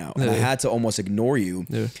life right now. And I had to almost ignore you.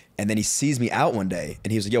 And then he sees me out one day,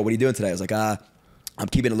 and he was like, yo, what are you doing today? I was like, I'm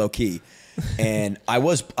keeping it low key. And I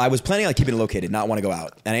was planning on keeping it low key, did not want to go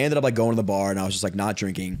out. And I ended up, like, going to the bar, and I was just, like, not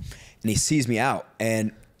drinking. And he sees me out.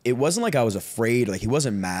 And it wasn't like I was afraid. Like, he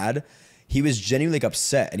wasn't mad. He was genuinely, like,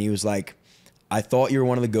 upset. And he was like, I thought you were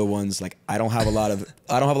one of the good ones. Like I don't have a lot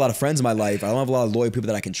of friends in my life. I don't have a lot of loyal people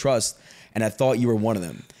that I can trust, and I thought you were one of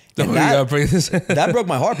them. And that broke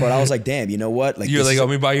my heart, bro. I was like, damn, you know what? Like you're like, let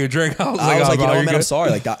me buy you a drink. I was like, you know what, man, I'm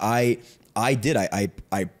sorry. Like I did.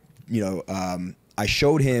 I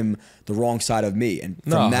showed him the wrong side of me, and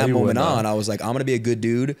from that moment on, I was like, I'm gonna be a good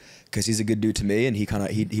dude because he's a good dude to me, and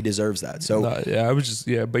he deserves that. So I was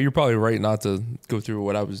just but you're probably right not to go through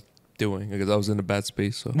what I was doing because I was in a bad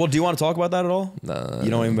space. So. Well, do you want to talk about that at all? Nah, you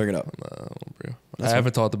don't even bring it up. Nah, bro. I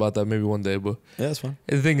haven't talked about that maybe one day, but yeah, that's fine.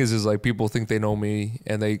 The thing is like people think they know me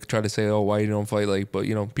and they try to say, oh, why you don't fight? Like, but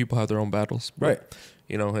you know, people have their own battles, right?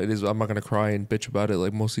 You know, it is. I'm not gonna cry and bitch about it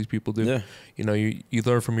like most of these people do. Yeah. You know, you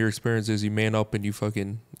learn from your experiences. You man up and you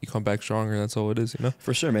come back stronger. That's all it is. You know.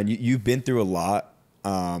 For sure, man. You've been through a lot,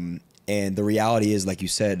 and the reality is, like you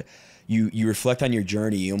said, you reflect on your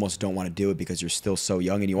journey. You almost don't want to do it because you're still so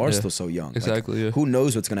young, and you are still so young. Exactly. Like, yeah. Who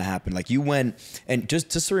knows what's gonna happen? Like you went, and just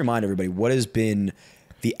to remind everybody, what has been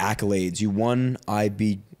the accolades? You won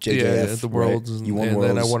IBJJF, the Worlds. Right? You won and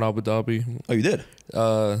Worlds. Then I won Abu Dhabi. Oh, you did?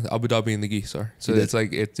 Abu Dhabi and the gi, sorry. So it's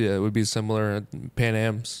like it would be similar at Pan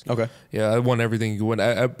Ams. Okay. Yeah, I won everything you win.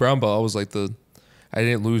 At brown belt, I was like I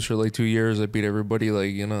didn't lose for like 2 years. I beat everybody,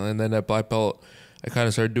 like, you know, and then at black belt, I kind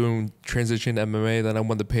of started doing transition to MMA. Then I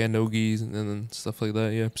won the Pan no-gis and then stuff like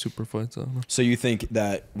that. Yeah, super fights. I don't know. So you think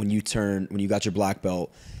that when you got your black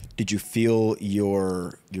belt, did you feel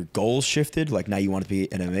your goals shifted? Like now you want to be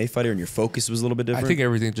an MMA fighter and your focus was a little bit different? I think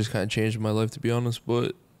everything just kind of changed in my life, to be honest.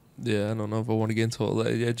 But yeah, I don't know if I want to get into all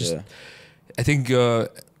that. Yeah, I think, you know,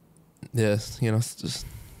 it's just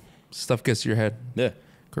stuff gets to your head. Yeah.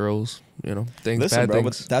 Girls, you know, things, Listen, bad bro,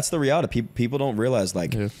 things. but that's the reality. People don't realize,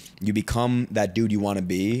 like, you become that dude you want to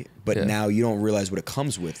be, but now you don't realize what it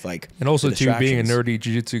comes with, like, and also too, being a nerdy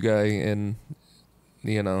jiu-jitsu guy, and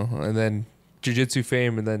you know, and then jiu-jitsu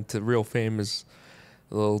fame, and then to real fame is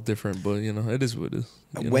a little different. But you know, it is what it is.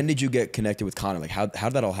 When did you get connected with Conor? Like, how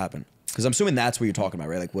did that all happen? Because I'm assuming that's what you're talking about,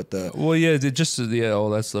 right? Like, what the all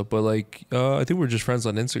that stuff. But like, I think we're just friends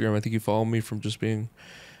on Instagram. I think he followed me from just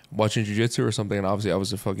watching jiu-jitsu or something, and obviously I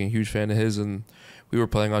was a fucking huge fan of his, and we were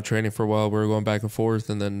playing on training for a while. We were going back and forth,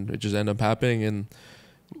 and then it just ended up happening, and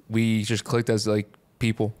we just clicked as like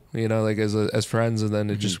people, you know, like as friends, and then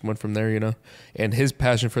it just went from there, you know. And his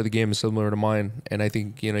passion for the game is similar to mine, and I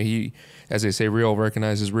think, you know, he, as they say, real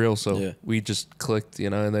recognizes real, so we just clicked, you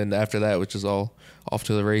know. And then after that, which is all off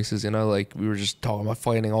to the races, you know, like we were just talking about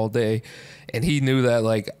fighting all day, and he knew that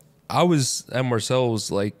like I was at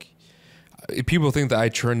Marcel's, like, people think that I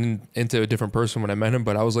turned into a different person when I met him,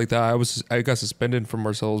 but I was like that. I got suspended from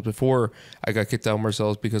Marcel's before I got kicked out of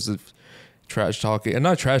Marcel's because of trash talking, and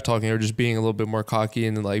not trash talking, or just being a little bit more cocky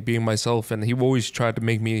and like being myself. And he always tried to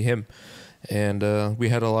make me him, and we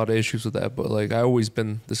had a lot of issues with that. But like I always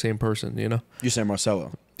been the same person, you know. You say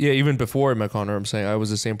Marcelo? Yeah, even before I met Conor, I'm saying I was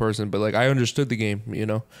the same person. But like I understood the game, you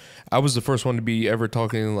know. I was the first one to be ever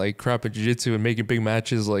talking like crap at jiu-jitsu and making big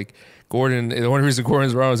matches. Like Gordon, the only reason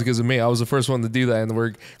Gordon's around is because of me. I was the first one to do that, and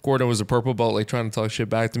where Gordon was a purple belt, like trying to talk shit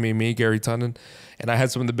back to me, Gary Tunnen, and I had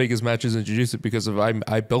some of the biggest matches in jiu-jitsu because of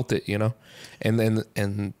I built it, you know. And then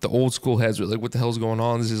the old school heads were like, "What the hell's going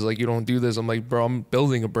on? This is like, you don't do this." I'm like, bro, I'm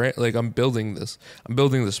building a brand. Like I'm building this. I'm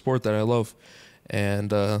building the sport that I love,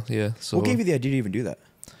 and yeah. So what gave you the idea to even do that?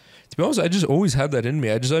 To be honest, I just always had that in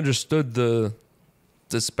me. I just understood the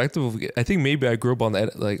spectacle. I think maybe I grew up on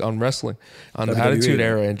that, like on wrestling, on the Attitude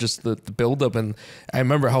Era, and just the build up. And I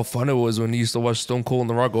remember how fun it was when you used to watch Stone Cold and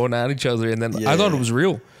The Rock going at each other. And then I thought it was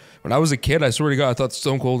real. When I was a kid, I swear to God, I thought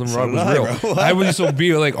Stone Cold and The Rock was real. I would just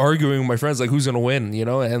be like arguing with my friends, like who's gonna win, you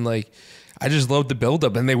know? And like I just loved the build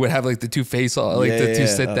up, and they would have like the two face off, like the two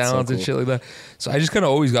sit downs and shit like that. So I just kind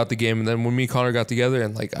of always got the game. And then when me and Conor got together,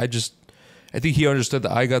 and like I think he understood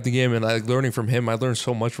that I got the game, and like learning from him, I learned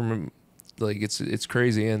so much from him. Like it's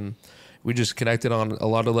crazy, and we just connected on a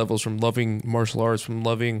lot of levels, from loving martial arts, from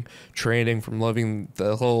loving training, from loving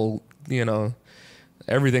the whole, you know,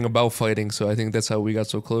 everything about fighting. So I think that's how we got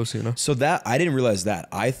so close, you know. So that I didn't realize that.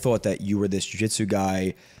 I thought that you were this jiu-jitsu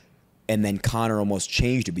guy, and then Conor almost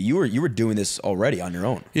changed it. But you were doing this already on your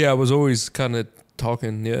own. Yeah, I was always kind of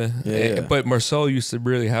talking. Yeah. But Marcel used to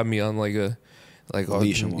really have me on like a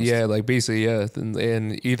leash almost. Yeah, like basically, yeah.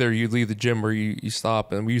 And either you leave the gym or you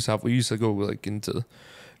stop. And we used to go like into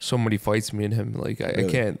so many fights, me and him. Like I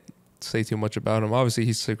can't say too much about him. Obviously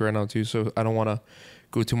he's sick right now too, so I don't want to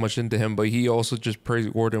go too much into him. But he also just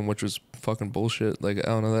praised Gordon, which was fucking bullshit. Like I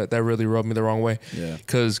don't know, that really rubbed me the wrong way. Yeah.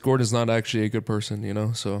 Because Gordon's not actually a good person, you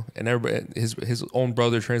know. So, and everybody, his own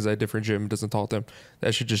brother trains at a different gym, doesn't talk to him.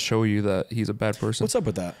 That should just show you that he's a bad person. What's up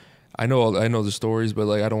with that? I know the stories, but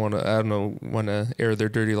like I don't want to air their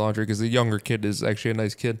dirty laundry because the younger kid is actually a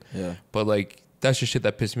nice kid. Yeah. But like that's just shit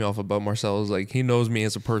that pissed me off about Marcel. Is like he knows me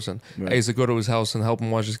as a person. Right. I used to go to his house and help him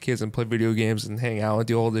watch his kids and play video games and hang out and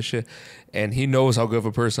do all this shit, and he knows how good of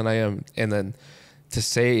a person I am. And then to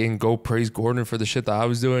say and go praise Gordon for the shit that I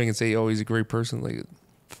was doing and say, oh, he's a great person, like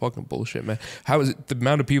fucking bullshit, man. How is it the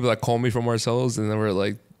amount of people that call me from Marcel's and they were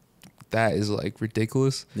like, that is like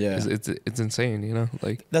ridiculous. Yeah, it's insane, you know.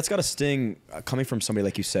 Like that's got to sting coming from somebody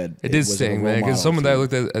like you said. It did sting, man, because someone that I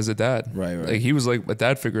looked at as a dad, right. Like he was like a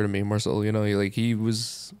dad figure to me, Marcel. You know, he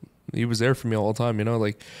was there for me all the time. You know,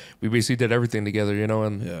 like we basically did everything together. You know,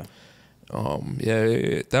 and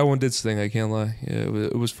that one did sting. I can't lie. Yeah,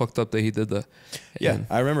 it was fucked up that he did that. Yeah,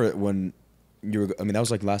 I remember it when you were. I mean, that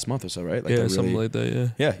was like last month or so, right? Like something like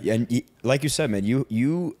that. Yeah. Yeah, and like you said, man,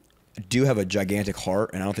 you do have a gigantic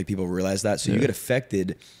heart, and I don't think people realize that. So you get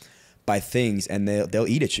affected by things, and they'll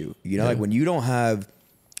eat at you. You know, like when you don't have,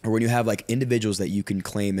 or when you have like individuals that you can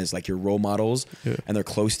claim as like your role models, and they're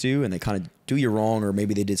close to you, and they kind of do you wrong, or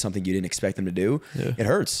maybe they did something you didn't expect them to do. It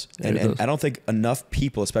hurts, and I don't think enough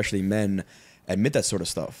people, especially men, admit that sort of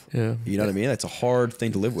stuff. Yeah, you know what I mean? It's a hard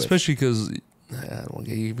thing to live with, especially because. I don't want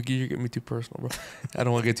to get you get me too personal, bro. I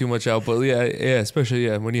don't want to get too much out, but yeah, especially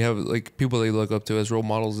when you have like people they look up to as role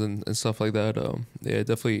models and stuff like that. It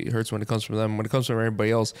definitely hurts when it comes from them. When it comes from everybody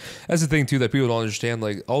else, that's the thing too that people don't understand.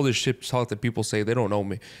 Like all this shit talk that people say, they don't know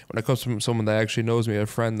me. When it comes from someone that actually knows me, a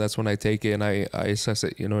friend, that's when I take it and I assess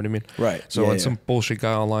it. You know what I mean? Right. So when some bullshit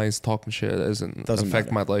guy online is talking shit, it doesn't affect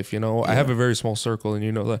my life. You know, I have a very small circle, and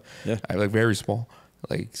you know that. Yeah. I like very small.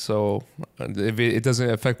 Like, so if it doesn't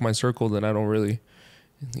affect my circle, then I don't really,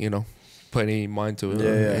 you know, put any mind to it.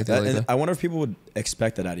 Yeah. That. I wonder if people would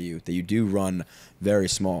expect that out of you, that you do run very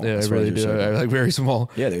small. Yeah, I really do. I like very small.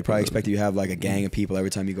 Yeah, they would probably expect you to have like a gang of people every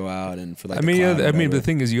time you go out, and for like. I mean, the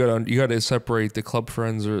thing is, you gotta separate the club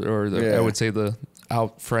friends or I would say the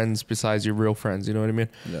out friends besides your real friends. You know what I mean?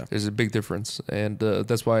 Yeah. There's a big difference, and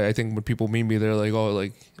that's why I think when people meet me, they're like, oh,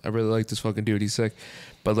 like I really like this fucking dude. He's sick,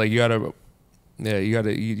 but like you gotta. Yeah,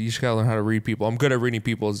 you just gotta learn how to read people. I'm good at reading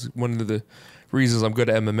people. Is one of the reasons I'm good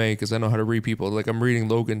at MMA, because I know how to read people. Like I'm reading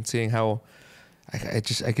Logan, seeing how I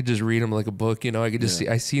could just read him like a book. You know, I could just see.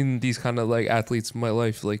 I seen these kind of like athletes in my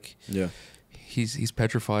life. Like he's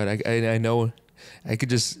petrified. I know. I could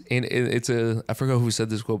just. And it's I forgot who said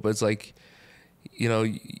this quote, but it's like, you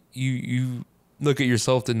know, you look at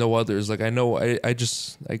yourself to know others. Like I know, I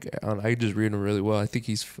just read him really well. I think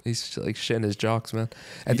he's like shitting his jocks, man.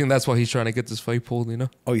 I think that's why he's trying to get this fight pulled. You know?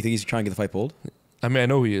 Oh, you think he's trying to get the fight pulled? I mean, I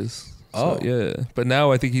know he is. So, yeah. But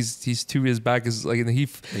now I think he's to his back is like, and he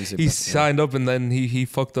signed up and then he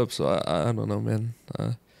fucked up. So I don't know, man.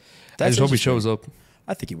 I just hope he shows up.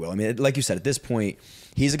 I think he will. I mean, like you said, at this point,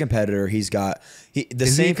 he's a competitor. He's got the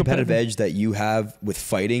same competitive edge that you have with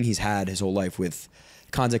fighting. He's had his whole life with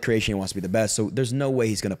content creation. He wants to be the best. So there's no way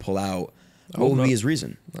he's going to pull out. What would be his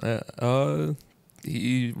reason? From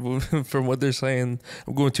what they're saying,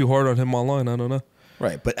 I'm going too hard on him online. I don't know.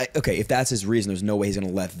 Right. But okay, if that's his reason, there's no way he's going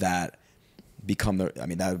to let that become I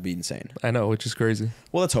mean, that would be insane. I know, which is crazy.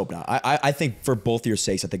 Well, let's hope not. I think for both of your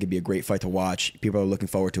sakes, I think it'd be a great fight to watch. People are looking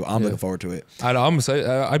forward to it. I'm looking forward to it. I'm excited.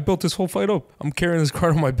 I built this whole fight up. I'm carrying this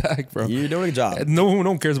card on my back, bro. You're doing a good job. No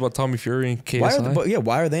one cares about Tommy Fury and KSI.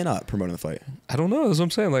 Why are they not promoting the fight? I don't know. That's what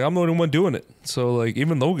I'm saying. Like, I'm the only one doing it. So, like,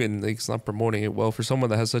 even Logan, like, he's not promoting it well for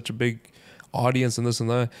someone that has such a big audience and this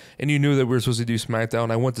and that. And you knew that we were supposed to do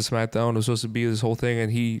SmackDown. I went to SmackDown. It was supposed to be this whole thing,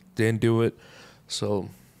 and he didn't do it. So,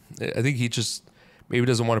 I think he just maybe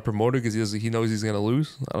doesn't want to promote it because he knows he's gonna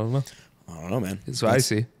lose. I don't know, man. So I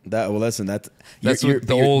see that. Well, listen, that's the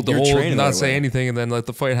old not say anything and then let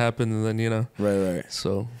the fight happen and then, you know. Right.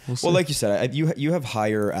 So well, like you said, you have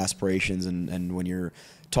higher aspirations, and when you're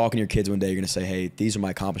talking to your kids one day, you're gonna say, hey, these are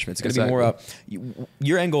my accomplishments. It's gonna be more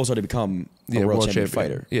your end goals are to become a world champion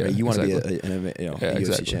fighter. Yeah, right? You want to be a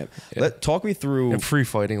UFC champ. Talk me through. And free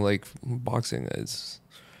fighting, like boxing, is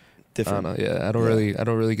different. I don't know. Yeah, I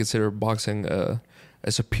don't really consider boxing a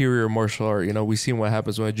superior martial art. You know, we've seen what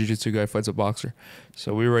happens when a jiu-jitsu guy fights a boxer.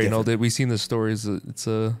 So we already know that. We've seen the stories. It's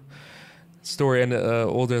a story and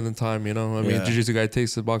older than time, you know. I mean, jiu-jitsu guy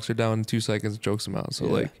takes the boxer down in 2 seconds, chokes him out. So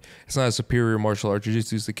like, it's not a superior martial art.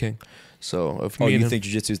 Jiu-jitsu is the king. So if you think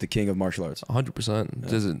jiu-jitsu is the king of martial arts?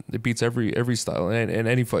 100%. It beats every style in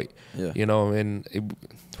any fight. Yeah. You know, and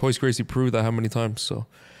Royce Gracie proved that how many times. So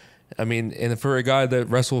I mean, and for a guy that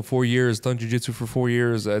wrestled 4 years, done jiu-jitsu for 4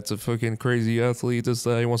 years, that's a fucking crazy athlete. Just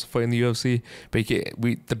he wants to fight in the UFC. But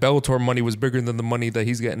the Bellator money was bigger than the money that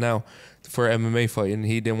he's getting now for an MMA fight, and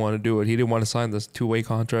he didn't want to do it. He didn't want to sign this 2-way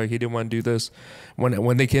contract. He didn't want to do this.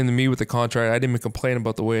 When they came to me with the contract, I didn't even complain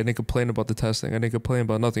about the weight. I didn't complain about the testing. I didn't complain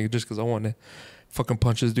about nothing just because I wanted to fucking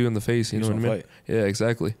punch this dude in the face. You know what I mean? Fight. Yeah,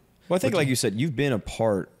 exactly. Well, I think, like you said, you've been a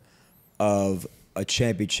part of a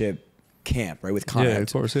championship camp, right? With Conor. Yeah,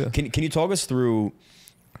 of course, yeah. Can you talk us through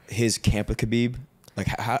his camp with Khabib? Like,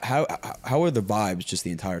 how are the vibes just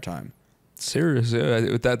the entire time? Serious,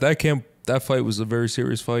 yeah. That camp, that fight was a very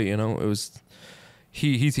serious fight. You know, it was.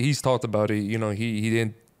 He's talked about it. You know, he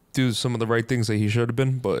didn't do some of the right things that he should have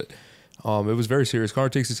been, but it was very serious. Conor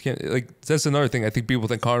takes his camp, like, that's another thing. I think people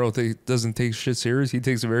think Conor doesn't take shit serious. He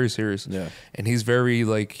takes it very serious. Yeah, and he's very,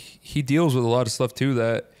 like, he deals with a lot of stuff too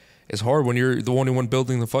that. It's hard when you're the only one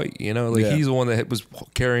building the fight, you know. Like, he's the one that was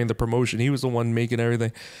carrying the promotion. He was the one making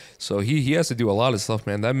everything, so he has to do a lot of stuff,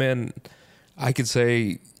 man. That man, I could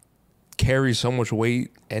say, carries so much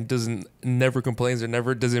weight and never complains or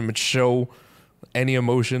never doesn't even show any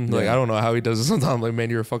emotion. Like, I don't know how he does it sometimes. Like, man,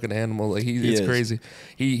 you're a fucking animal. Like, it's crazy.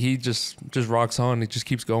 He just rocks on. He just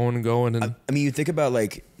keeps going and going. And I mean, you think about,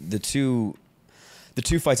 like, the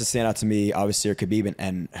two fights that stand out to me, obviously, are Khabib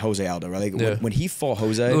and Jose Aldo, right? Like, when he fought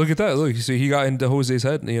Jose... Look at that. Look, you see, he got into Jose's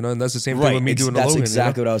head, you know, and that's the same thing with me doing the Logan. That's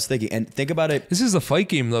exactly what I was thinking. And think about it... This is the fight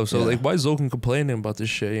game, though, so, like, why is Logan complaining about this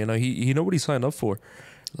shit? You know, he know what he signed up for.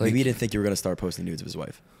 Like, maybe he didn't think you were going to start posting nudes of his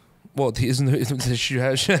wife. Well, he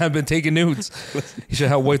should have been taking nudes. He should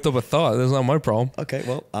have wiped up a thought. That's not my problem. Okay,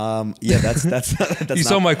 well, yeah, that's you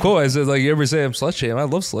saw my quote. I said, like, you ever say I'm slut shame? I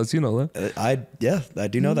love sluts. You know that. I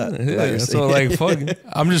do know that. Yeah, so, like, fuck.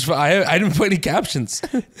 I didn't put any captions.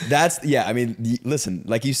 I mean, listen,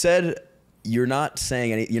 like you said, you're not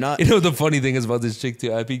saying any. You're not. You know, the funny thing is about this chick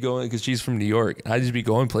too. I'd be going because she's from New York. I just be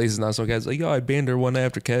going places now. Some guys like, yo, I banned her one night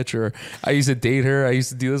after catch, or I used to date her. I used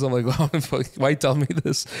to do this. I'm like, oh, why you tell me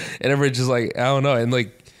this? And everybody's just like, I don't know. And,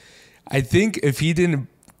 like, I think if he didn't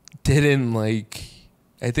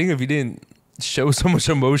show so much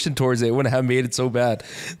emotion towards it, it wouldn't have made it so bad.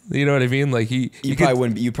 You know what I mean? Like, you probably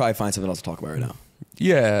wouldn't. You probably find something else to talk about right now.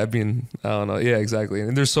 Yeah, I mean, I don't know. Yeah, exactly.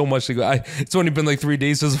 And there's so much to go. It's only been like 3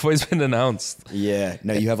 days since the fight's been announced. Yeah,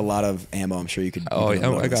 no, you have a lot of ammo. I'm sure you could. I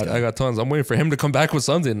got tons. I'm waiting for him to come back with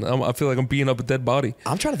something. I feel like I'm beating up a dead body.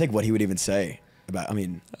 I'm trying to think what he would even say about. I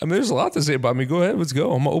mean, there's a lot to say about me. Go ahead, let's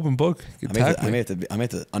go. I'm an open book. I may have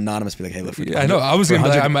to anonymous be like, hey, look. I know. I was gonna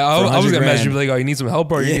message you like, oh, you need some help,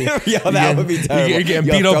 bro. That would be terrible. You're getting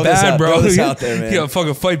beat up bad, bro. Throw this out there, man. You gotta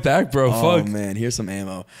fucking fight back, bro. Oh man, here's some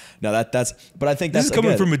ammo. No, that's. But I think this is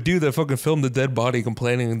coming from a dude that fucking filmed the dead body,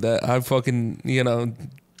 complaining that I fucking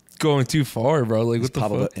going too far, bro. Like, what the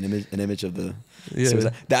fuck? An image of the.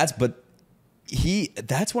 Yeah. That's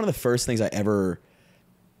one of the first things I ever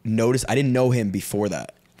noticed. I didn't know him before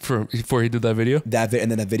that. Before he did that video? And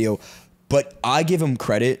then that video. But I give him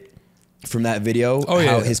credit from that video.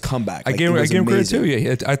 His comeback. I gave him credit too.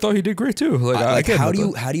 Yeah, I thought he did great too. How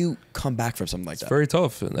do you come back from something like that? It's very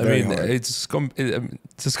tough. Very hard. It's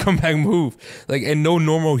a comeback move. Like, and no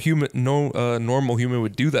normal human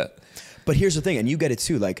would do that. But here's the thing, and you get it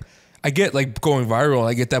too. Like, I get, like, going viral.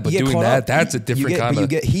 I get that, but doing that's a different kind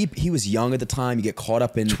of. He was young at the time. You get caught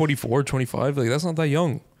up in 24, 25. Like, that's not that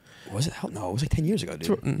young. Was it? Hell no, it was like 10 years ago,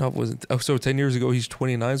 dude. No, it wasn't. So 10 years ago, he's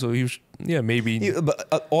 29. So he was, maybe.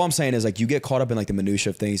 But all I'm saying is, like, you get caught up in, like, the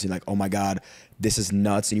minutia of things. And you're like, oh my God, this is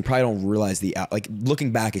nuts. And you probably don't realize like,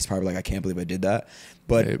 looking back, he's probably like, I can't believe I did that.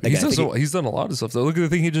 But again, he's done a lot of stuff though. Look at the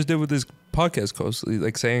thing he just did with his podcast host,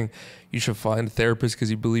 like saying you should find a therapist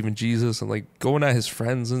because you believe in Jesus, and like going at his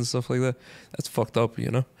friends and stuff like that. That's fucked up,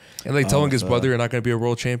 you know. And like telling his brother you're not gonna be a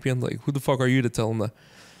world champion. Like, who the fuck are you to tell him that?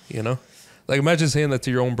 You know. Like, imagine saying that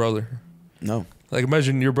to your own brother. No. Like,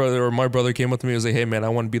 imagine your brother or my brother came up to me and was like, hey man, I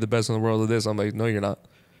want to be the best in the world at this. I'm like, no, you're not.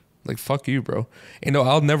 Like, fuck you, bro. And no,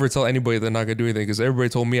 I'll never tell anybody they're not gonna do anything because everybody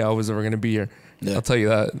told me I was never gonna be here. Yeah. I'll tell you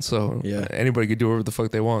that. So anybody could do whatever the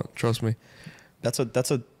fuck they want. Trust me. That's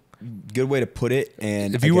a good way to put it.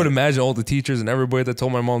 And if you would imagine all the teachers and everybody that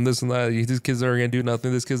told my mom this and that, this kid's never gonna do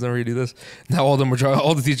nothing. This kid's never gonna do this. Now all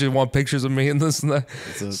the teachers want pictures of me and this and that.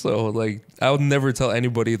 So like, I would never tell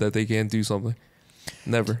anybody that they can't do something.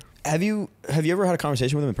 Never. Have you ever had a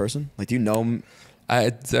conversation with him in person? Like, do you know him?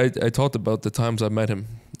 I talked about the times I met him.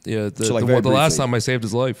 Yeah, the last time I saved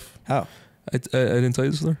his life. How? I didn't tell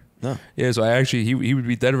you this story? No. Yeah, so he would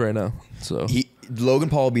be dead right now. So Logan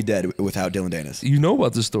Paul would be dead without Dillon Danis. You know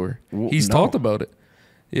about this story. He's talked about it.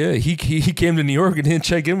 Yeah, he came to New York and didn't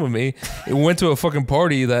check in with me. It went to a fucking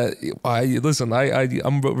party that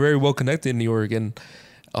I'm very well connected in New York, and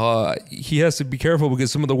he has to be careful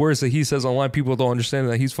because some of the words that he says online, people don't understand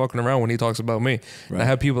that he's fucking around when he talks about me. Right. I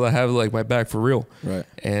have people that have like my back for real. Right.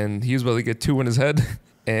 And he was about to get 2 in his head,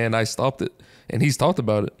 and I stopped it. And he's talked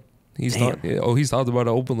about it. He's talked about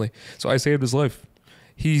it openly. So I saved his life.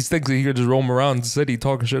 He thinks that he could just roam around the city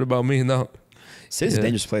talking shit about me. No. City's a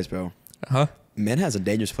dangerous place, bro. Huh? Man has a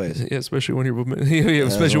dangerous place. Yeah, especially when you're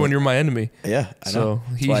especially when you're my enemy. Yeah, I know.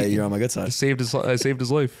 That's why you're on my good side. I saved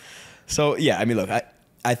his life. So yeah, I mean, look,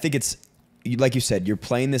 I think it's like you said, you're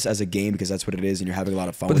playing this as a game because that's what it is, and you're having a lot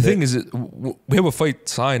of fun. But with the thing is, we have a fight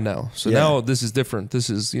signed now, so now this is different. This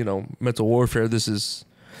is mental warfare. This is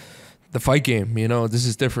the fight game. This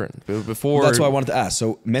is different. Before well, that's why I wanted to ask.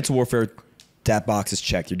 So mental warfare, that box is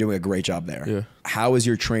checked. You're doing a great job there. Yeah. How is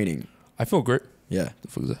your training? I feel great. Yeah. The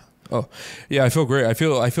fuck is that? Oh, yeah. I feel great. I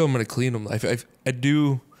feel I'm gonna clean him. I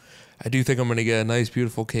do think I'm gonna get a nice,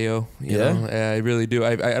 beautiful KO. You know? I really do.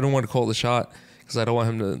 I don't want to call it a shot because I don't want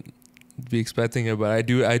him to be expecting it, but I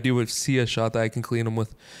do see a shot that I can clean him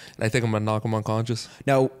with, and I think I'm gonna knock him unconscious.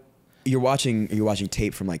 Now, you're watching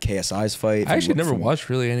tape from like KSI's fight. I actually never watched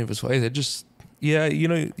really any of his fights. I just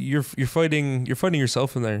you're fighting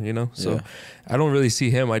yourself in there, so I don't really see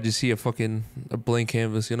him. I just see a blank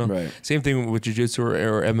canvas, Right. Same thing with jiu-jitsu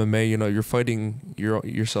or MMA, you're fighting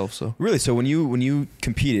yourself. So really, so when you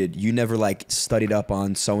competed, you never like studied up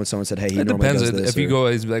on so and so and said, hey, he it normally depends. does this, if you go,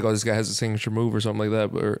 he's like, oh, this guy has a signature move or something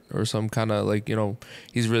like that, or some kind of like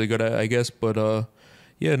he's really good at it, I guess. But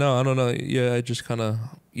yeah, no, I don't know. Yeah, I just kind of.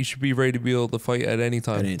 You should be ready to be able to fight at any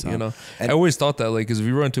time. And I always thought that, like, because if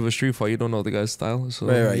you run into a street fight, you don't know the guy's style. So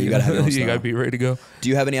right. You gotta have your own style. You gotta be ready to go. Do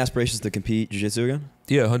you have any aspirations to compete jiu-jitsu again?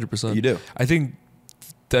 Yeah, 100%. You do. I think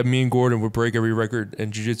that me and Gordon would break every record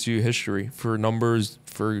in jiu-jitsu history for numbers,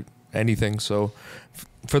 for anything. So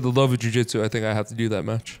for the love of jiu-jitsu, I think I have to do that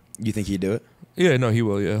match. You think he'd do it? Yeah, no, he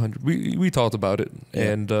will. Yeah, 100. We talked about it,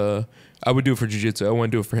 and I would do it for jiu-jitsu. I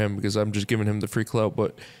wouldn't do it for him because I'm just giving him the free clout,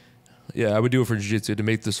 but. Yeah, I would do it for jiu-jitsu to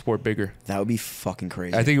make the sport bigger. That would be fucking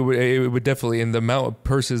crazy. I think it would definitely, and the amount of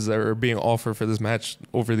purses that are being offered for this match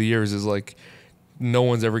over the years is like, no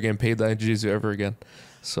one's ever getting paid that in jiu-jitsu ever again.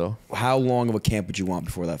 So, how long of a camp would you want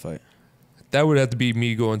before that fight? That would have to be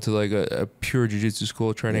me going to like a pure jiu-jitsu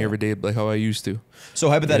school, training every day like how I used to. So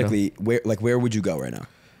hypothetically, where would you go right now?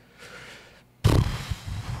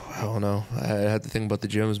 I don't know. I had to think about the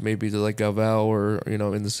gyms, maybe to like Galval or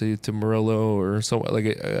in the city to Murillo or somewhere like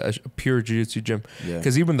a pure jiu-jitsu gym.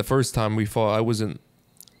 Because even the first time we fought, I wasn't.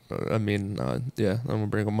 I don't want to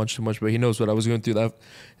bring up much too much, but he knows what I was going through in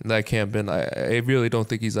that camp, and I really don't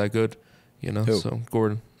think he's that good. Who? So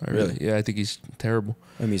Gordon. I think he's terrible.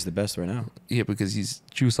 I mean, he's the best right now. Yeah, because he's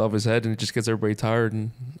juice off his head and it just gets everybody tired,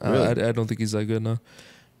 and I don't think he's that good now.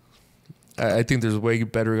 I think there's way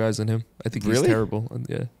better guys than him. I think he's terrible.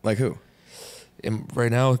 Yeah. Like who? Right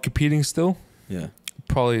now, competing still? Yeah.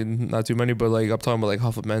 Probably not too many, but like I'm talking about like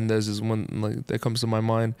Rafa Mendes is one like that comes to my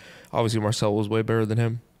mind. Obviously, Marcel was way better than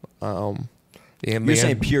him. You're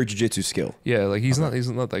saying pure jiu-jitsu skill? Yeah, like he's not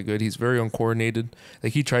that good. He's very uncoordinated.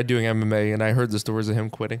 Like he tried doing MMA, and I heard the stories of him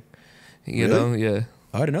quitting. You know? Yeah.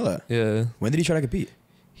 Oh, I didn't know that. Yeah. When did he try to compete?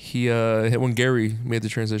 He when Gary made the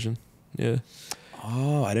transition. Yeah.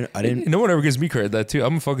 Oh, I didn't. No one ever gives me credit that too.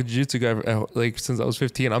 I'm a fucking jiu-jitsu guy. Like since I was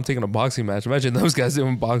 15, I'm taking a boxing match. Imagine those guys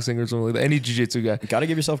doing boxing or something like that. Any jiu-jitsu guy. Gotta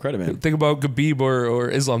give yourself credit, man. Think about Khabib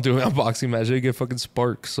or Islam doing a boxing match. They get fucking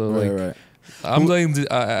sparked. So right. I'm willing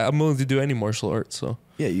to do any martial arts. So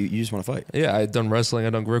yeah, you just want to fight. Yeah, I've done wrestling.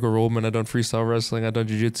 I've done Greco-Roman. I've done freestyle wrestling. I've done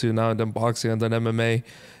jiu-jitsu. Now I've done boxing. I've done MMA.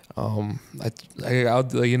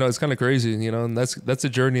 It's kind of crazy, and that's a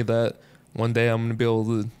journey that. One day I'm gonna be able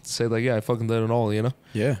to say like, yeah, I fucking did it all,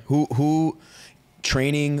 Yeah. Who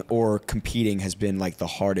training or competing has been like the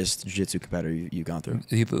hardest jiu-jitsu competitor you've gone through?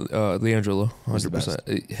 Leandro,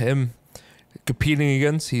 100%. Him competing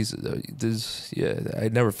against, I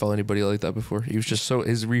never felt anybody like that before. He was just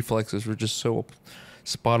his reflexes were just so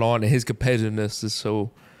spot on, and his competitiveness is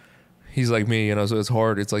so. He's like me, so it's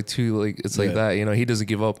hard. It's like like that, He doesn't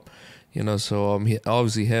give up, So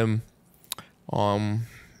obviously him,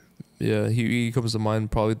 Yeah, he comes to mind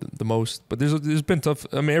probably the most. But there's been tough.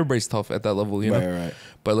 I mean, everybody's tough at that level, Right.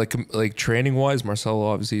 But like training wise, Marcelo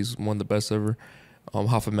obviously is one of the best ever.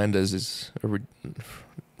 Rafa Mendes is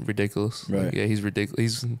ridiculous. Right. Like, yeah, he's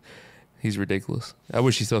ridiculous. He's ridiculous. I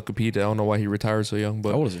wish he still competed. I don't know why he retired so young.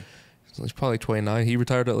 But how old is he? He's probably 29. He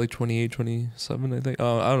retired at like 28, 27, I think.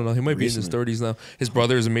 I don't know. He might be in his 30s now. His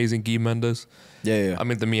brother is amazing, Guy Mendes. Yeah. I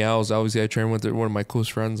mean, the Meows, obviously I train with one of my close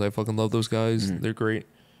friends. I fucking love those guys. Mm-hmm. They're great.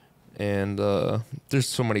 And there's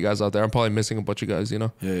so many guys out there. I'm probably missing a bunch of guys,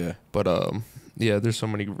 Yeah. But there's so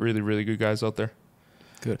many really, really good guys out there.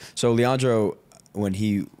 Good. So Leandro, when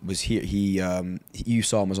he was here, you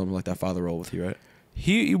saw him as almost like that father role with you, right?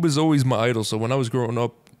 He was always my idol. So when I was growing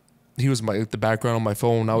up, he was the background on my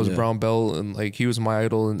phone. I was a brown belt, and like he was my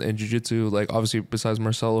idol in jiu-jitsu. Like obviously besides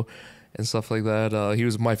Marcelo and stuff like that, he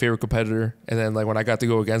was my favorite competitor. And then like when I got to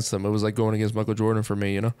go against him, it was like going against Michael Jordan for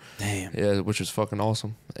me, you know? Damn. Yeah, which was fucking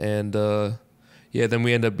awesome. And yeah, then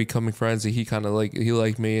we ended up becoming friends. And he kind of like he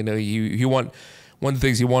liked me, and he one of the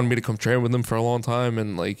things he wanted me to come train with him for a long time,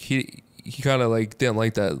 and like he kind of like didn't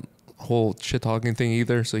like that whole shit talking thing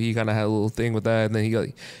either, so he kind of had a little thing with that, and then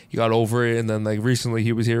he got over it, and then like recently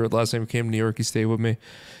he was here last time he came to New York, he stayed with me.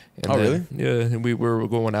 And really? Yeah, and we were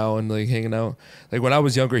going out and like hanging out. Like when I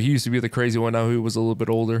was younger, he used to be the crazy one. Now he was a little bit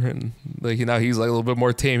older, and like now he's like a little bit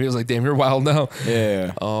more tame. He was like, damn, you're wild now.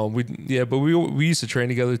 Yeah. But we used to train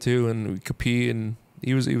together too, and we compete, and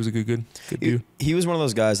he was a good dude. He was one of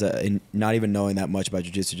those guys that, not even knowing that much about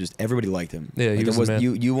jiu-jitsu, just everybody liked him. Yeah, he was a man.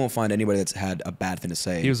 You won't find anybody that's had a bad thing to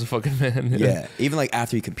say. He was a fucking man. Yeah. Even like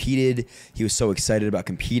after he competed, he was so excited about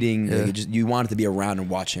competing. Yeah. Like you wanted to be around and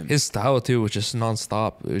watch him. His style too was just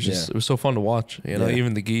nonstop. It was just it was so fun to watch. You know,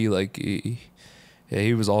 even the gi, like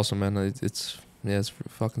he was awesome, man. It's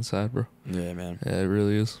fucking sad, bro. Yeah, man. Yeah, it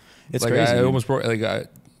really is. It's like crazy. I almost broke. Like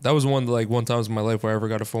that was one time in my life where I ever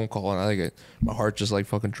got a phone call, and my heart just like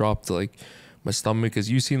fucking dropped to like my stomach, because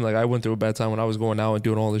you seen like I went through a bad time when I was going out and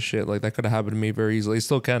doing all this shit. Like that could have happened to me very easily. It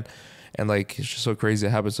still can, and like it's just so crazy to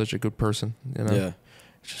have such a good person. You know? Yeah.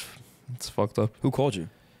 It's fucked up. Who called you?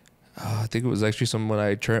 I think it was actually some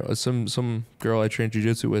girl I trained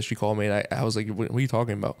jiu-jitsu with. She called me, and I was like, what are you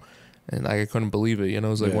talking about? And I couldn't believe it. You know,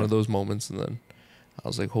 it was like one of those moments, and then I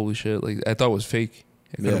was like, holy shit! Like I thought it was fake.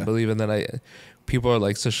 I couldn't believe it. And then people are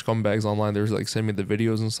like such scumbags online. They were like sending me the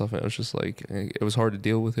videos and stuff, and it was just like it was hard to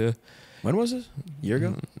deal with. Yeah. When was this? A year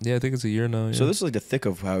ago? Yeah, I think it's a year now. Yeah. So this is like the thick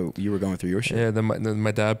of how you were going through your shit. Yeah. Then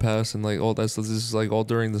my dad passed, and like all that stuff. This is like all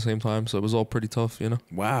during the same time, so it was all pretty tough. You know.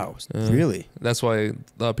 Wow. Really? That's why a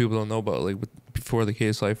lot of people don't know about like before the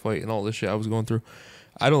KSI fight and all this shit I was going through.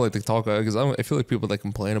 I don't like to talk about it because I feel like people that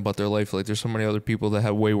complain about their life, like there's so many other people that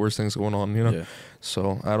have way worse things going on, you know? Yeah.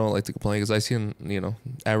 So I don't like to complain because I seen,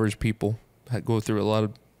 average people go through a lot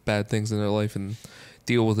of bad things in their life and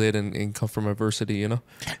deal with it and come from adversity, you know?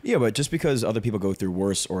 Yeah, but just because other people go through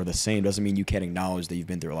worse or the same doesn't mean you can't acknowledge that you've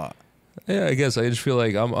been through a lot. Yeah, I guess I just feel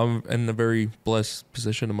like I'm in a very blessed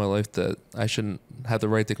position in my life that I shouldn't have the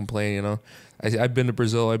right to complain, you know? I've been to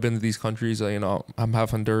Brazil, I've been to these countries, I'm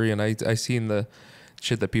half Honduran, I seen the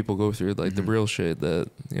shit that people go through, like the real shit that,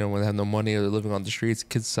 when they have no money or they're living on the streets,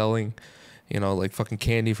 kids selling, like fucking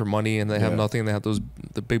candy for money, and they have nothing. They have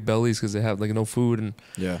the big bellies because they have like no food, and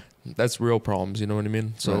that's real problems. You know what I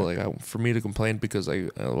mean? So like for me to complain because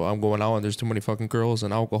I'm going out and there's too many fucking girls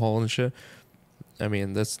and alcohol and shit. I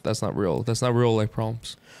mean, that's not real. That's not real life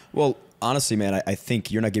problems. Well, honestly, man, I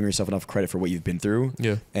think you're not giving yourself enough credit for what you've been through.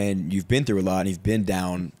 Yeah. And you've been through a lot, and you've been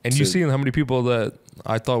down. And you've seen how many people that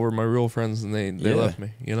I thought were my real friends, and they left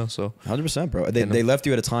me, so. 100%, bro. They left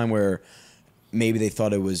you at a time where maybe they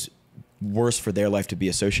thought it was worse for their life to be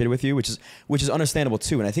associated with you, which is understandable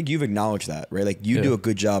too. And I think you've acknowledged that, right? Like you do a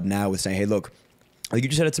good job now with saying, hey, look, like you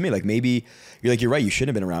just said it to me, like maybe you're right, you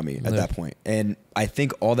shouldn't have been around me at that point. And I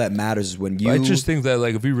think all that matters is when you... I just think that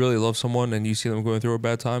like if you really love someone and you see them going through a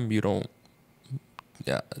bad time, you don't...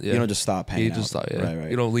 You don't just stop hanging out. Just stop, Right.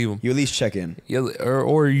 You don't leave them. You at least check in. Yeah,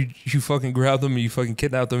 or you fucking grab them and you fucking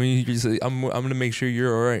kidnap them and you just say, I'm gonna make sure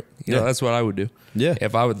you're all right. You know, that's what I would do. Yeah.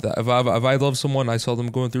 If I love someone, I saw them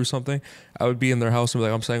going through something, I would be in their house and be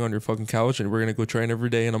like, I'm staying on your fucking couch and we're gonna go train every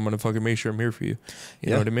day and I'm gonna fucking make sure I'm here for you. You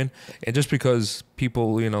know what I mean? And just because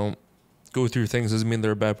people, go through things doesn't mean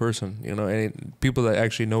they're a bad person. And people that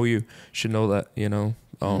actually know you should know that.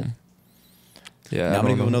 Yeah, not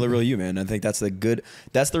many people know the real you, man. I think that's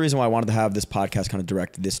the reason why I wanted to have this podcast kind of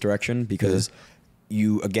direct this direction, because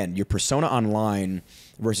your persona online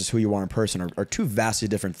versus who you are in person are two vastly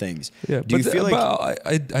different things. Yeah, do you feel like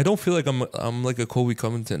I don't feel like I'm like a Colby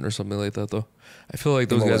Covington or something like that though. I feel like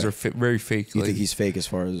those guys are very fake. You think he's fake as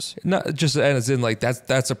far as not just as in like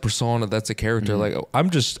that's a persona, that's a character. Like I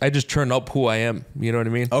just turn up who I am. You know what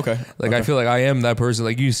I mean? Okay. Like I feel like I am that person.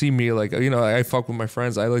 Like you see me, like I fuck with my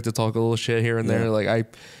friends. I like to talk a little shit here and there. Like I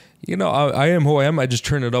am who I am. I just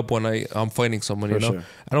turn it up when I'm fighting someone. For sure.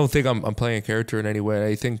 I don't think I'm playing a character in any way.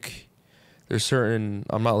 I think there's certain,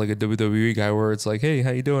 I'm not like a WWE guy where it's like, hey,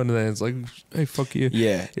 how you doing? And then it's like, hey, fuck you.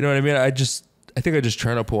 Yeah. You know what I mean? I think I just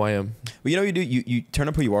turn up who I am. Well, you do. You turn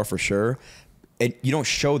up who you are for sure. And you don't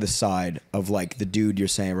show the side of like the dude you're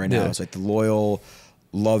saying right now. It's like the loyal,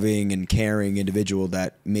 loving and caring individual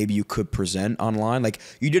that maybe you could present online. Like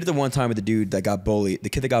you did it the one time with the dude that got bullied, the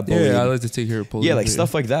kid that got bullied. Yeah, I like to take care of bullies. Yeah, like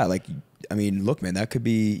stuff like that. Like, I mean, look, man, that could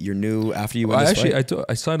be your new after you win this fight.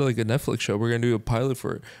 I signed like a Netflix show. We're gonna do a pilot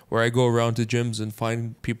for it where I go around to gyms and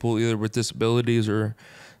find people either with disabilities or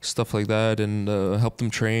stuff like that, and help them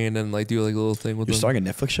train and like do like a little thing with them. You're starting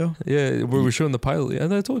a Netflix show? Yeah, where we're showing the pilot.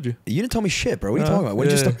 Yeah, I told you. You didn't tell me shit, bro. What are you talking about? When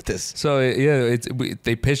did you start this? So yeah,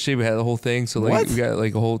 they pitched it. We had the whole thing. So like we got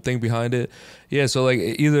like a whole thing behind it. Yeah, so like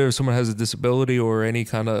either if someone has a disability or any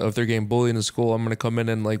kind of, if they're getting bullied in school, I'm gonna come in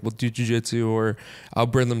and like we'll do jiu-jitsu, or I'll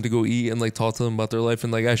bring them to go eat and like talk to them about their life,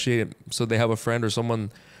 and like actually so they have a friend or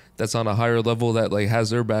someone that's on a higher level that like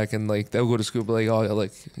has their back, and like they'll go to school, but like, oh,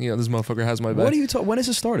 like, you know, this motherfucker has my back. What are you talking? When is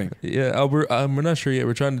it starting? Yeah, we're not sure yet.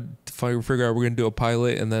 We're trying to figure out. We're gonna do a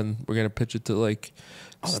pilot, and then we're gonna pitch it to like.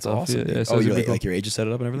 Oh, that's stuff. awesome. Yeah, so like your agent set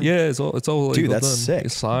it up and everything. Yeah, it's all like, dude, all that's done. sick.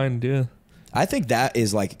 It's signed. Yeah. I think that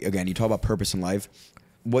is like, again, you talk about purpose in life.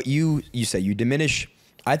 What you say, you diminish.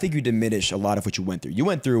 I think you diminish a lot of what you went through. You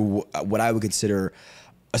went through what I would consider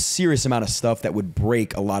a serious amount of stuff that would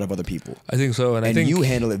break a lot of other people. I think so, and I think you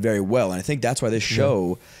handle it very well. And I think that's why this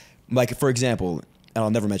show, like for example, and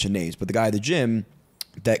I'll never mention names, but the guy at the gym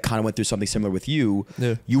that kind of went through something similar with you,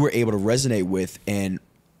 you were able to resonate with and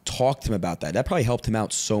talk to him about that. That probably helped him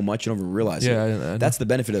out so much you don't even realize it. I that's the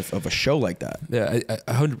benefit of a show like that. Yeah,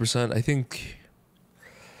 100%. I think.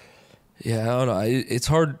 Yeah, I don't know. It's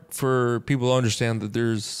hard for people to understand that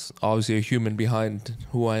there's obviously a human behind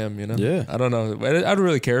who I am, you know? Yeah. I don't know. I don't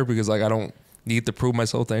really care because, like, I don't need to prove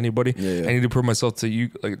myself to anybody. Yeah. I need to prove myself to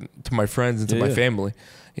you, like, to my friends and to my family.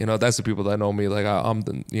 You know, that's the people that know me. Like, I'm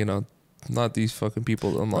the, you know, not these fucking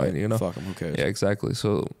people online, you know? Fuck them, who cares? Yeah, exactly.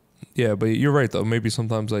 So, yeah, but you're right, though. Maybe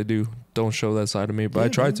sometimes I don't show that side of me, but I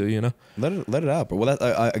try to, you know? Let it out. But well,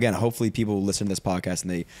 again, hopefully people listen to this podcast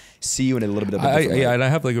and they see you in a little bit of a different way. Yeah, and I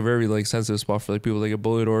have like a very like sensitive spot for like people that get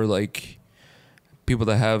bullied or like people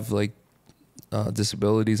that have like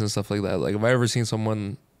disabilities and stuff like that. Like if I ever seen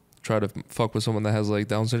someone try to fuck with someone that has like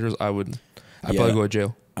Down syndrome, I'd probably go to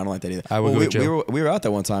jail. I don't like that either. I would go to jail. We were out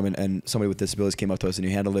there one time and somebody with disabilities came up to us and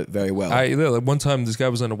you handled it very well. Like one time this guy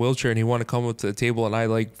was in a wheelchair and he wanted to come up to the table and I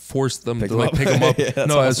like forced them to like pick him up. No,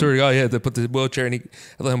 awesome. I swear to God, yeah, they put the wheelchair and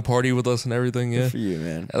I let him party with us and everything. Yeah, good for you,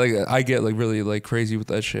 man. Like I get like really like crazy with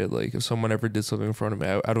that shit. Like if someone ever did something in front of me,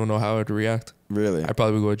 I don't know how I'd react. Really? I'd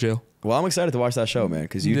probably go to jail. Well, I'm excited to watch that show, man,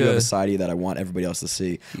 because you do have a side of you that I want everybody else to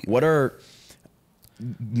see. What are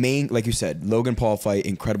main, like you said, Logan Paul fight,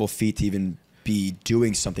 incredible feat to even be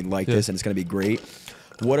doing something like this, and it's going to be great.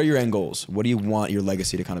 What are your end goals? What do you want your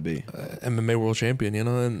legacy to kind of be? MMA world champion, you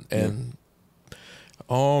know, and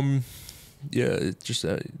it's just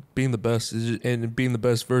being the best and being the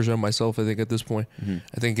best version of myself. I think at this point,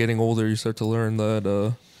 I think getting older, you start to learn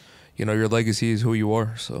that you know, your legacy is who you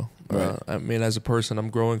are. So I mean, as a person,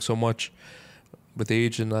 I'm growing so much with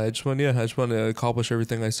age, and I just want to accomplish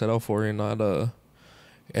everything I set out for, and not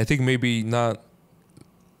I think maybe not.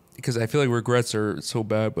 Because I feel like regrets are so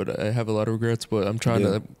bad, but I have a lot of regrets. But I'm trying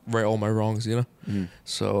to right all my wrongs, you know.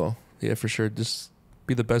 So yeah, for sure, just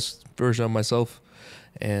be the best version of myself,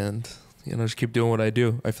 and you know, just keep doing what I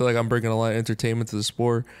do. I feel like I'm bringing a lot of entertainment to the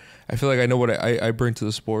sport. I feel like I know what I bring to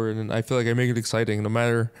the sport, and I feel like I make it exciting. No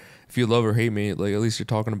matter if you love or hate me, like at least you're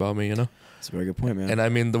talking about me, you know. That's a very good point, man. And I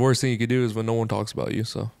mean, the worst thing you could do is when no one talks about you.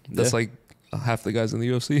 So that's like half the guys in the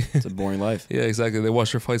UFC. It's a boring life. Yeah, exactly. They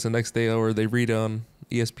watch their fights the next day, or they read on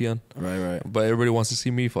ESPN. Right. But everybody wants to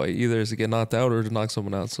see me fight, either to get knocked out or to knock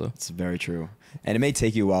someone out. So it's very true. And it may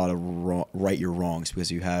take you a while to right your wrongs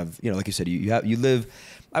because you have, you know, like you said, you live.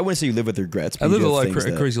 I wouldn't say you live with regrets. But I live a lot of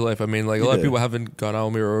crazy life. I mean, like a lot of people haven't gone out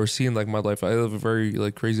with me or seen like my life. I live a very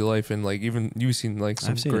like crazy life, and like even you've seen like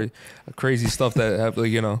some crazy stuff that have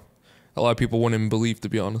like, you know, a lot of people wouldn't even believe, to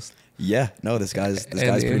be honest. Yeah, no, this guy's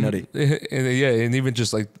pretty nutty. And even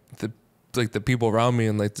just like the people around me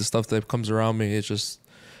and like the stuff that comes around me, it's just,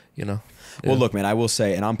 you know. Well, look, man, I will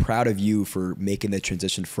say, and I'm proud of you for making the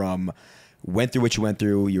transition from went through what you went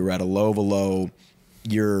through. You were at a low of a low.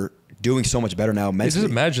 You're doing so much better now mentally.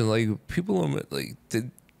 Just imagine, like people, like the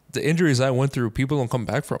injuries I went through, people don't come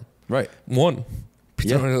back from. Right. One.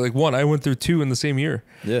 Like one, I went through 2 in the same year.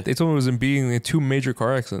 Yeah. They told me it was in being in 2 major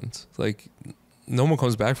car accidents. Like no one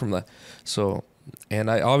comes back from that. So, and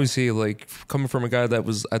I obviously like coming from a guy that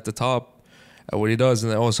was at the top at what he does,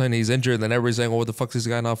 and then all of a sudden he's injured, and then everybody's saying, "Oh, what the fuck is this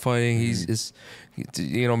guy not fighting?" He's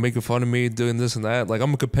you know, making fun of me doing this and that. Like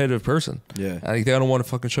I'm a competitive person. Yeah. And I don't want to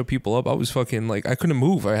fucking shut people up. I was fucking like I couldn't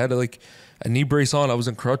move. I had like a knee brace on. I was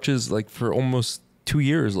in crutches like for almost 2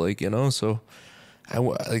 years. Like, you know, so.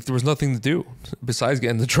 Like there was nothing to do besides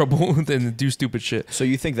get into trouble and do stupid shit. So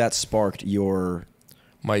you think that sparked your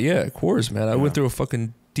Of course, man. I went through a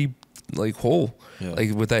fucking deep like hole,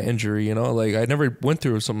 like with that injury. You know, like I never went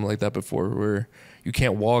through something like that before, where you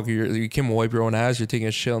can't walk, you can't wipe your own ass, you're taking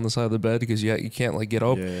a shit on the side of the bed because you can't like get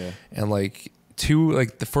up, and like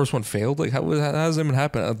the first one failed. Like how does that even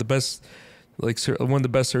happen? The best, like one of the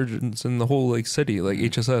best surgeons in the whole like city, like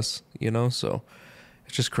HSS. You know, so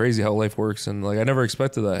it's just crazy how life works, and like I never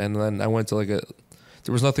expected that. And then I went to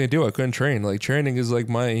there was nothing to do. I couldn't train. Like training is like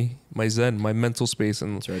my zen, my mental space,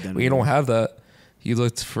 and when you don't have that, you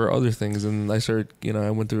looked for other things. And I started,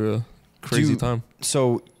 I went through a crazy time.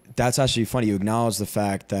 So that's actually funny. You acknowledge the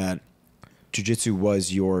fact that jiu-jitsu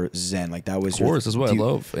was your zen. Like that was of course, that's what I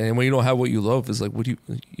love. And when you don't have what you love, it's like, what do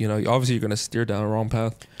you obviously you're going to steer down a wrong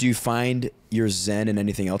path. Do you find your zen in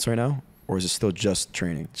anything else right now? Or is it still just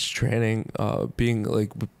training? It's training, being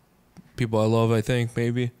like with people I love, I think,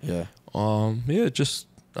 maybe. Yeah. Just,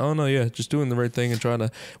 I don't know. Yeah. Just doing the right thing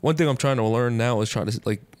and one thing I'm trying to learn now is trying to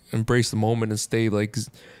like embrace the moment and stay like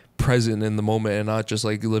present in the moment and not just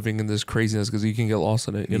like living in this craziness, because you can get lost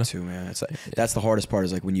in it. Me too, man. That's the hardest part,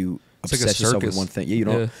 is like when you obsess yourself with one thing.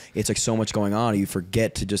 It's like so much going on, and you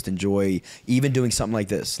forget to just enjoy even doing something like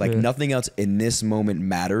this. Like nothing else in this moment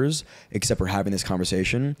matters except for having this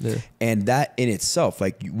conversation. Yeah. And that in itself,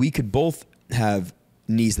 like we could both have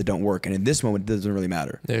knees that don't work, and in this moment it doesn't really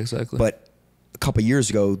matter. Yeah, exactly. But a couple of years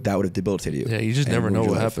ago, that would have debilitated you. Yeah, you just never know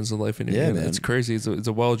what happens in life. And man. It's crazy. It's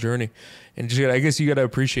a wild journey, and I guess you gotta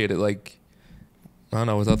appreciate it. Like, I don't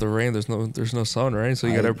know, without the rain, there's no sun, right? So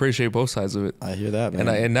you gotta appreciate both sides of it. I hear that, man.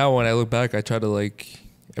 And now when I look back, I try to like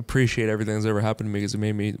appreciate everything that's ever happened to me, because it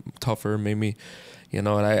made me tougher, made me, and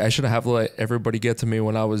I should have let everybody get to me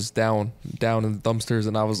when I was down in the dumpsters,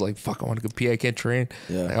 and I was like, fuck, I want to compete, I can't train.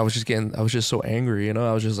 Yeah. Like, I was just so angry,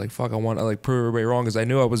 I was just like, fuck, I want to like prove everybody wrong, because I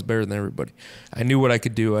knew I was better than everybody. I knew what I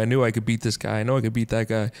could do. I knew I could beat this guy. I know I could beat that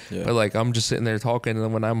guy. Yeah. But like, I'm just sitting there talking, and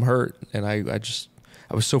then when I'm hurt, and I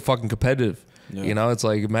was so fucking competitive. Yeah. It's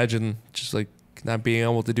like, imagine just like not being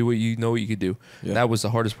able to do what you know what you could do. Yeah. That was the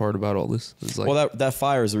hardest part about all this. It's like, well, that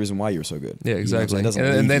fire is the reason why you were so good. Yeah, exactly.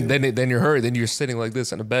 And then you're hurt. Then you're sitting like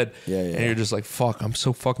this in a bed. And you're just like, fuck, I'm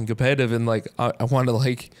so fucking competitive, and like I want to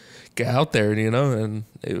like get out there, and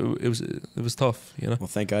it was tough. Well,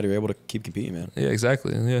 thank God you're able to keep competing, man. Yeah,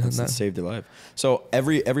 exactly. Yeah, that saved your life. So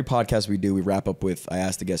every podcast we do, we wrap up with, I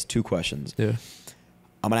ask the guests 2 questions. Yeah.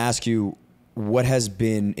 I'm gonna ask you, what has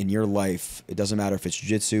been in your life, it doesn't matter if it's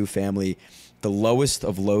jiu-jitsu, family, the lowest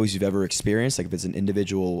of lows you've ever experienced, like if it's an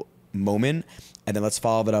individual moment, and then let's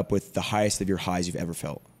follow that up with the highest of your highs you've ever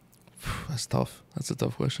felt. That's tough. That's a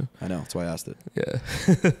tough question. I know, that's why I asked it. Yeah.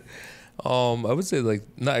 I would say like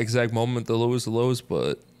not exact moment, the lowest of lows,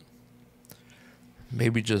 but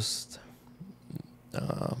maybe just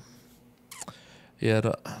I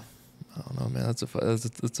don't know, man. That's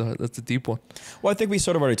a deep one. Well, I think we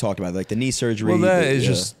sort of already talked about it, like the knee surgery. Well, that is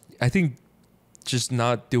just, I think, just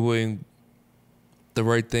not doing the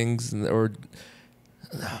right things, or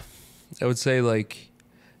I would say like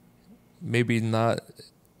maybe not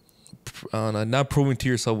proving to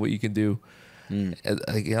yourself what you can do.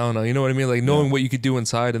 Like, I don't know, you know what I mean? Like knowing what you could do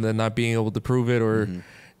inside, and then not being able to prove it, or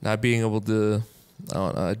not being able to. I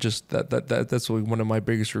don't know, just that's like one of my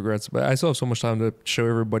biggest regrets. But I still have so much time to show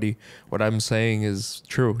everybody what I'm saying is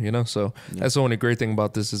true, So that's the only great thing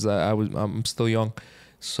about this, is that I'm still young.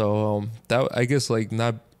 So that, I guess, like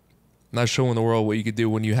not showing the world what you could do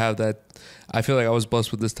when you have that. I feel like I was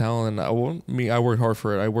blessed with this talent, and I worked hard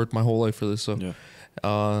for it. I worked my whole life for this. So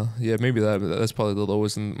maybe that's probably the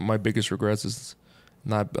lowest, and my biggest regrets is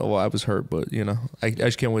I was hurt, but I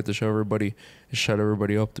just can't wait to show everybody, shut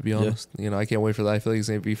everybody up, to be honest. I can't wait for that. I feel like it's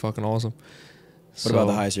gonna be fucking awesome. What about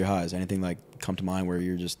the highest of your highs? Anything like come to mind where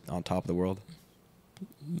you're just on top of the world?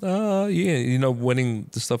 Winning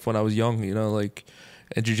the stuff when I was young, like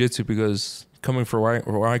in jiu-jitsu, because coming from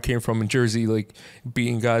where I came from in Jersey, like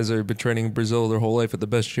beating guys that have been training in Brazil their whole life at the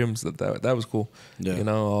best gyms, that was cool. Yeah.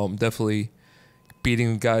 Definitely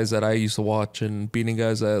beating guys that I used to watch, and beating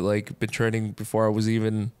guys that like been training before I was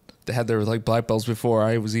even, they had their like black belts before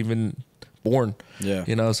I was even born.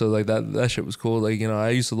 Yeah. So like that shit was cool. Like, I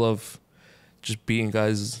used to love just beating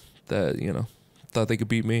guys that, thought they could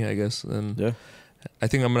beat me, I guess. And I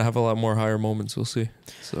think I'm going to have a lot more higher moments. We'll see.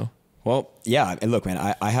 So, well, yeah. And look,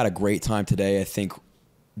 man, I had a great time today. I think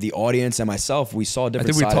the audience and myself, we saw a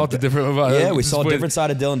different side. I think we talked different about it. Yeah, we saw a different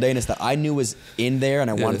side of Dillon Danis that I knew was in there, and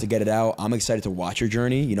I wanted to get it out. I'm excited to watch your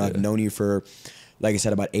journey. I've known you for, like I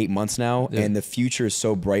said, about 8 months now, and the future is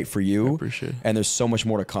so bright for you. I appreciate it. And there's so much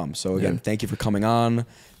more to come. So again, thank you for coming on.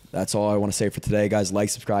 That's all I want to say for today, guys. Like,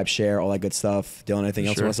 subscribe, share, all that good stuff. Dillon, anything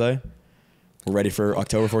else you want to say? We're ready for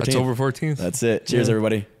October 14th. October 14th. That's it. Cheers,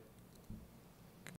 everybody.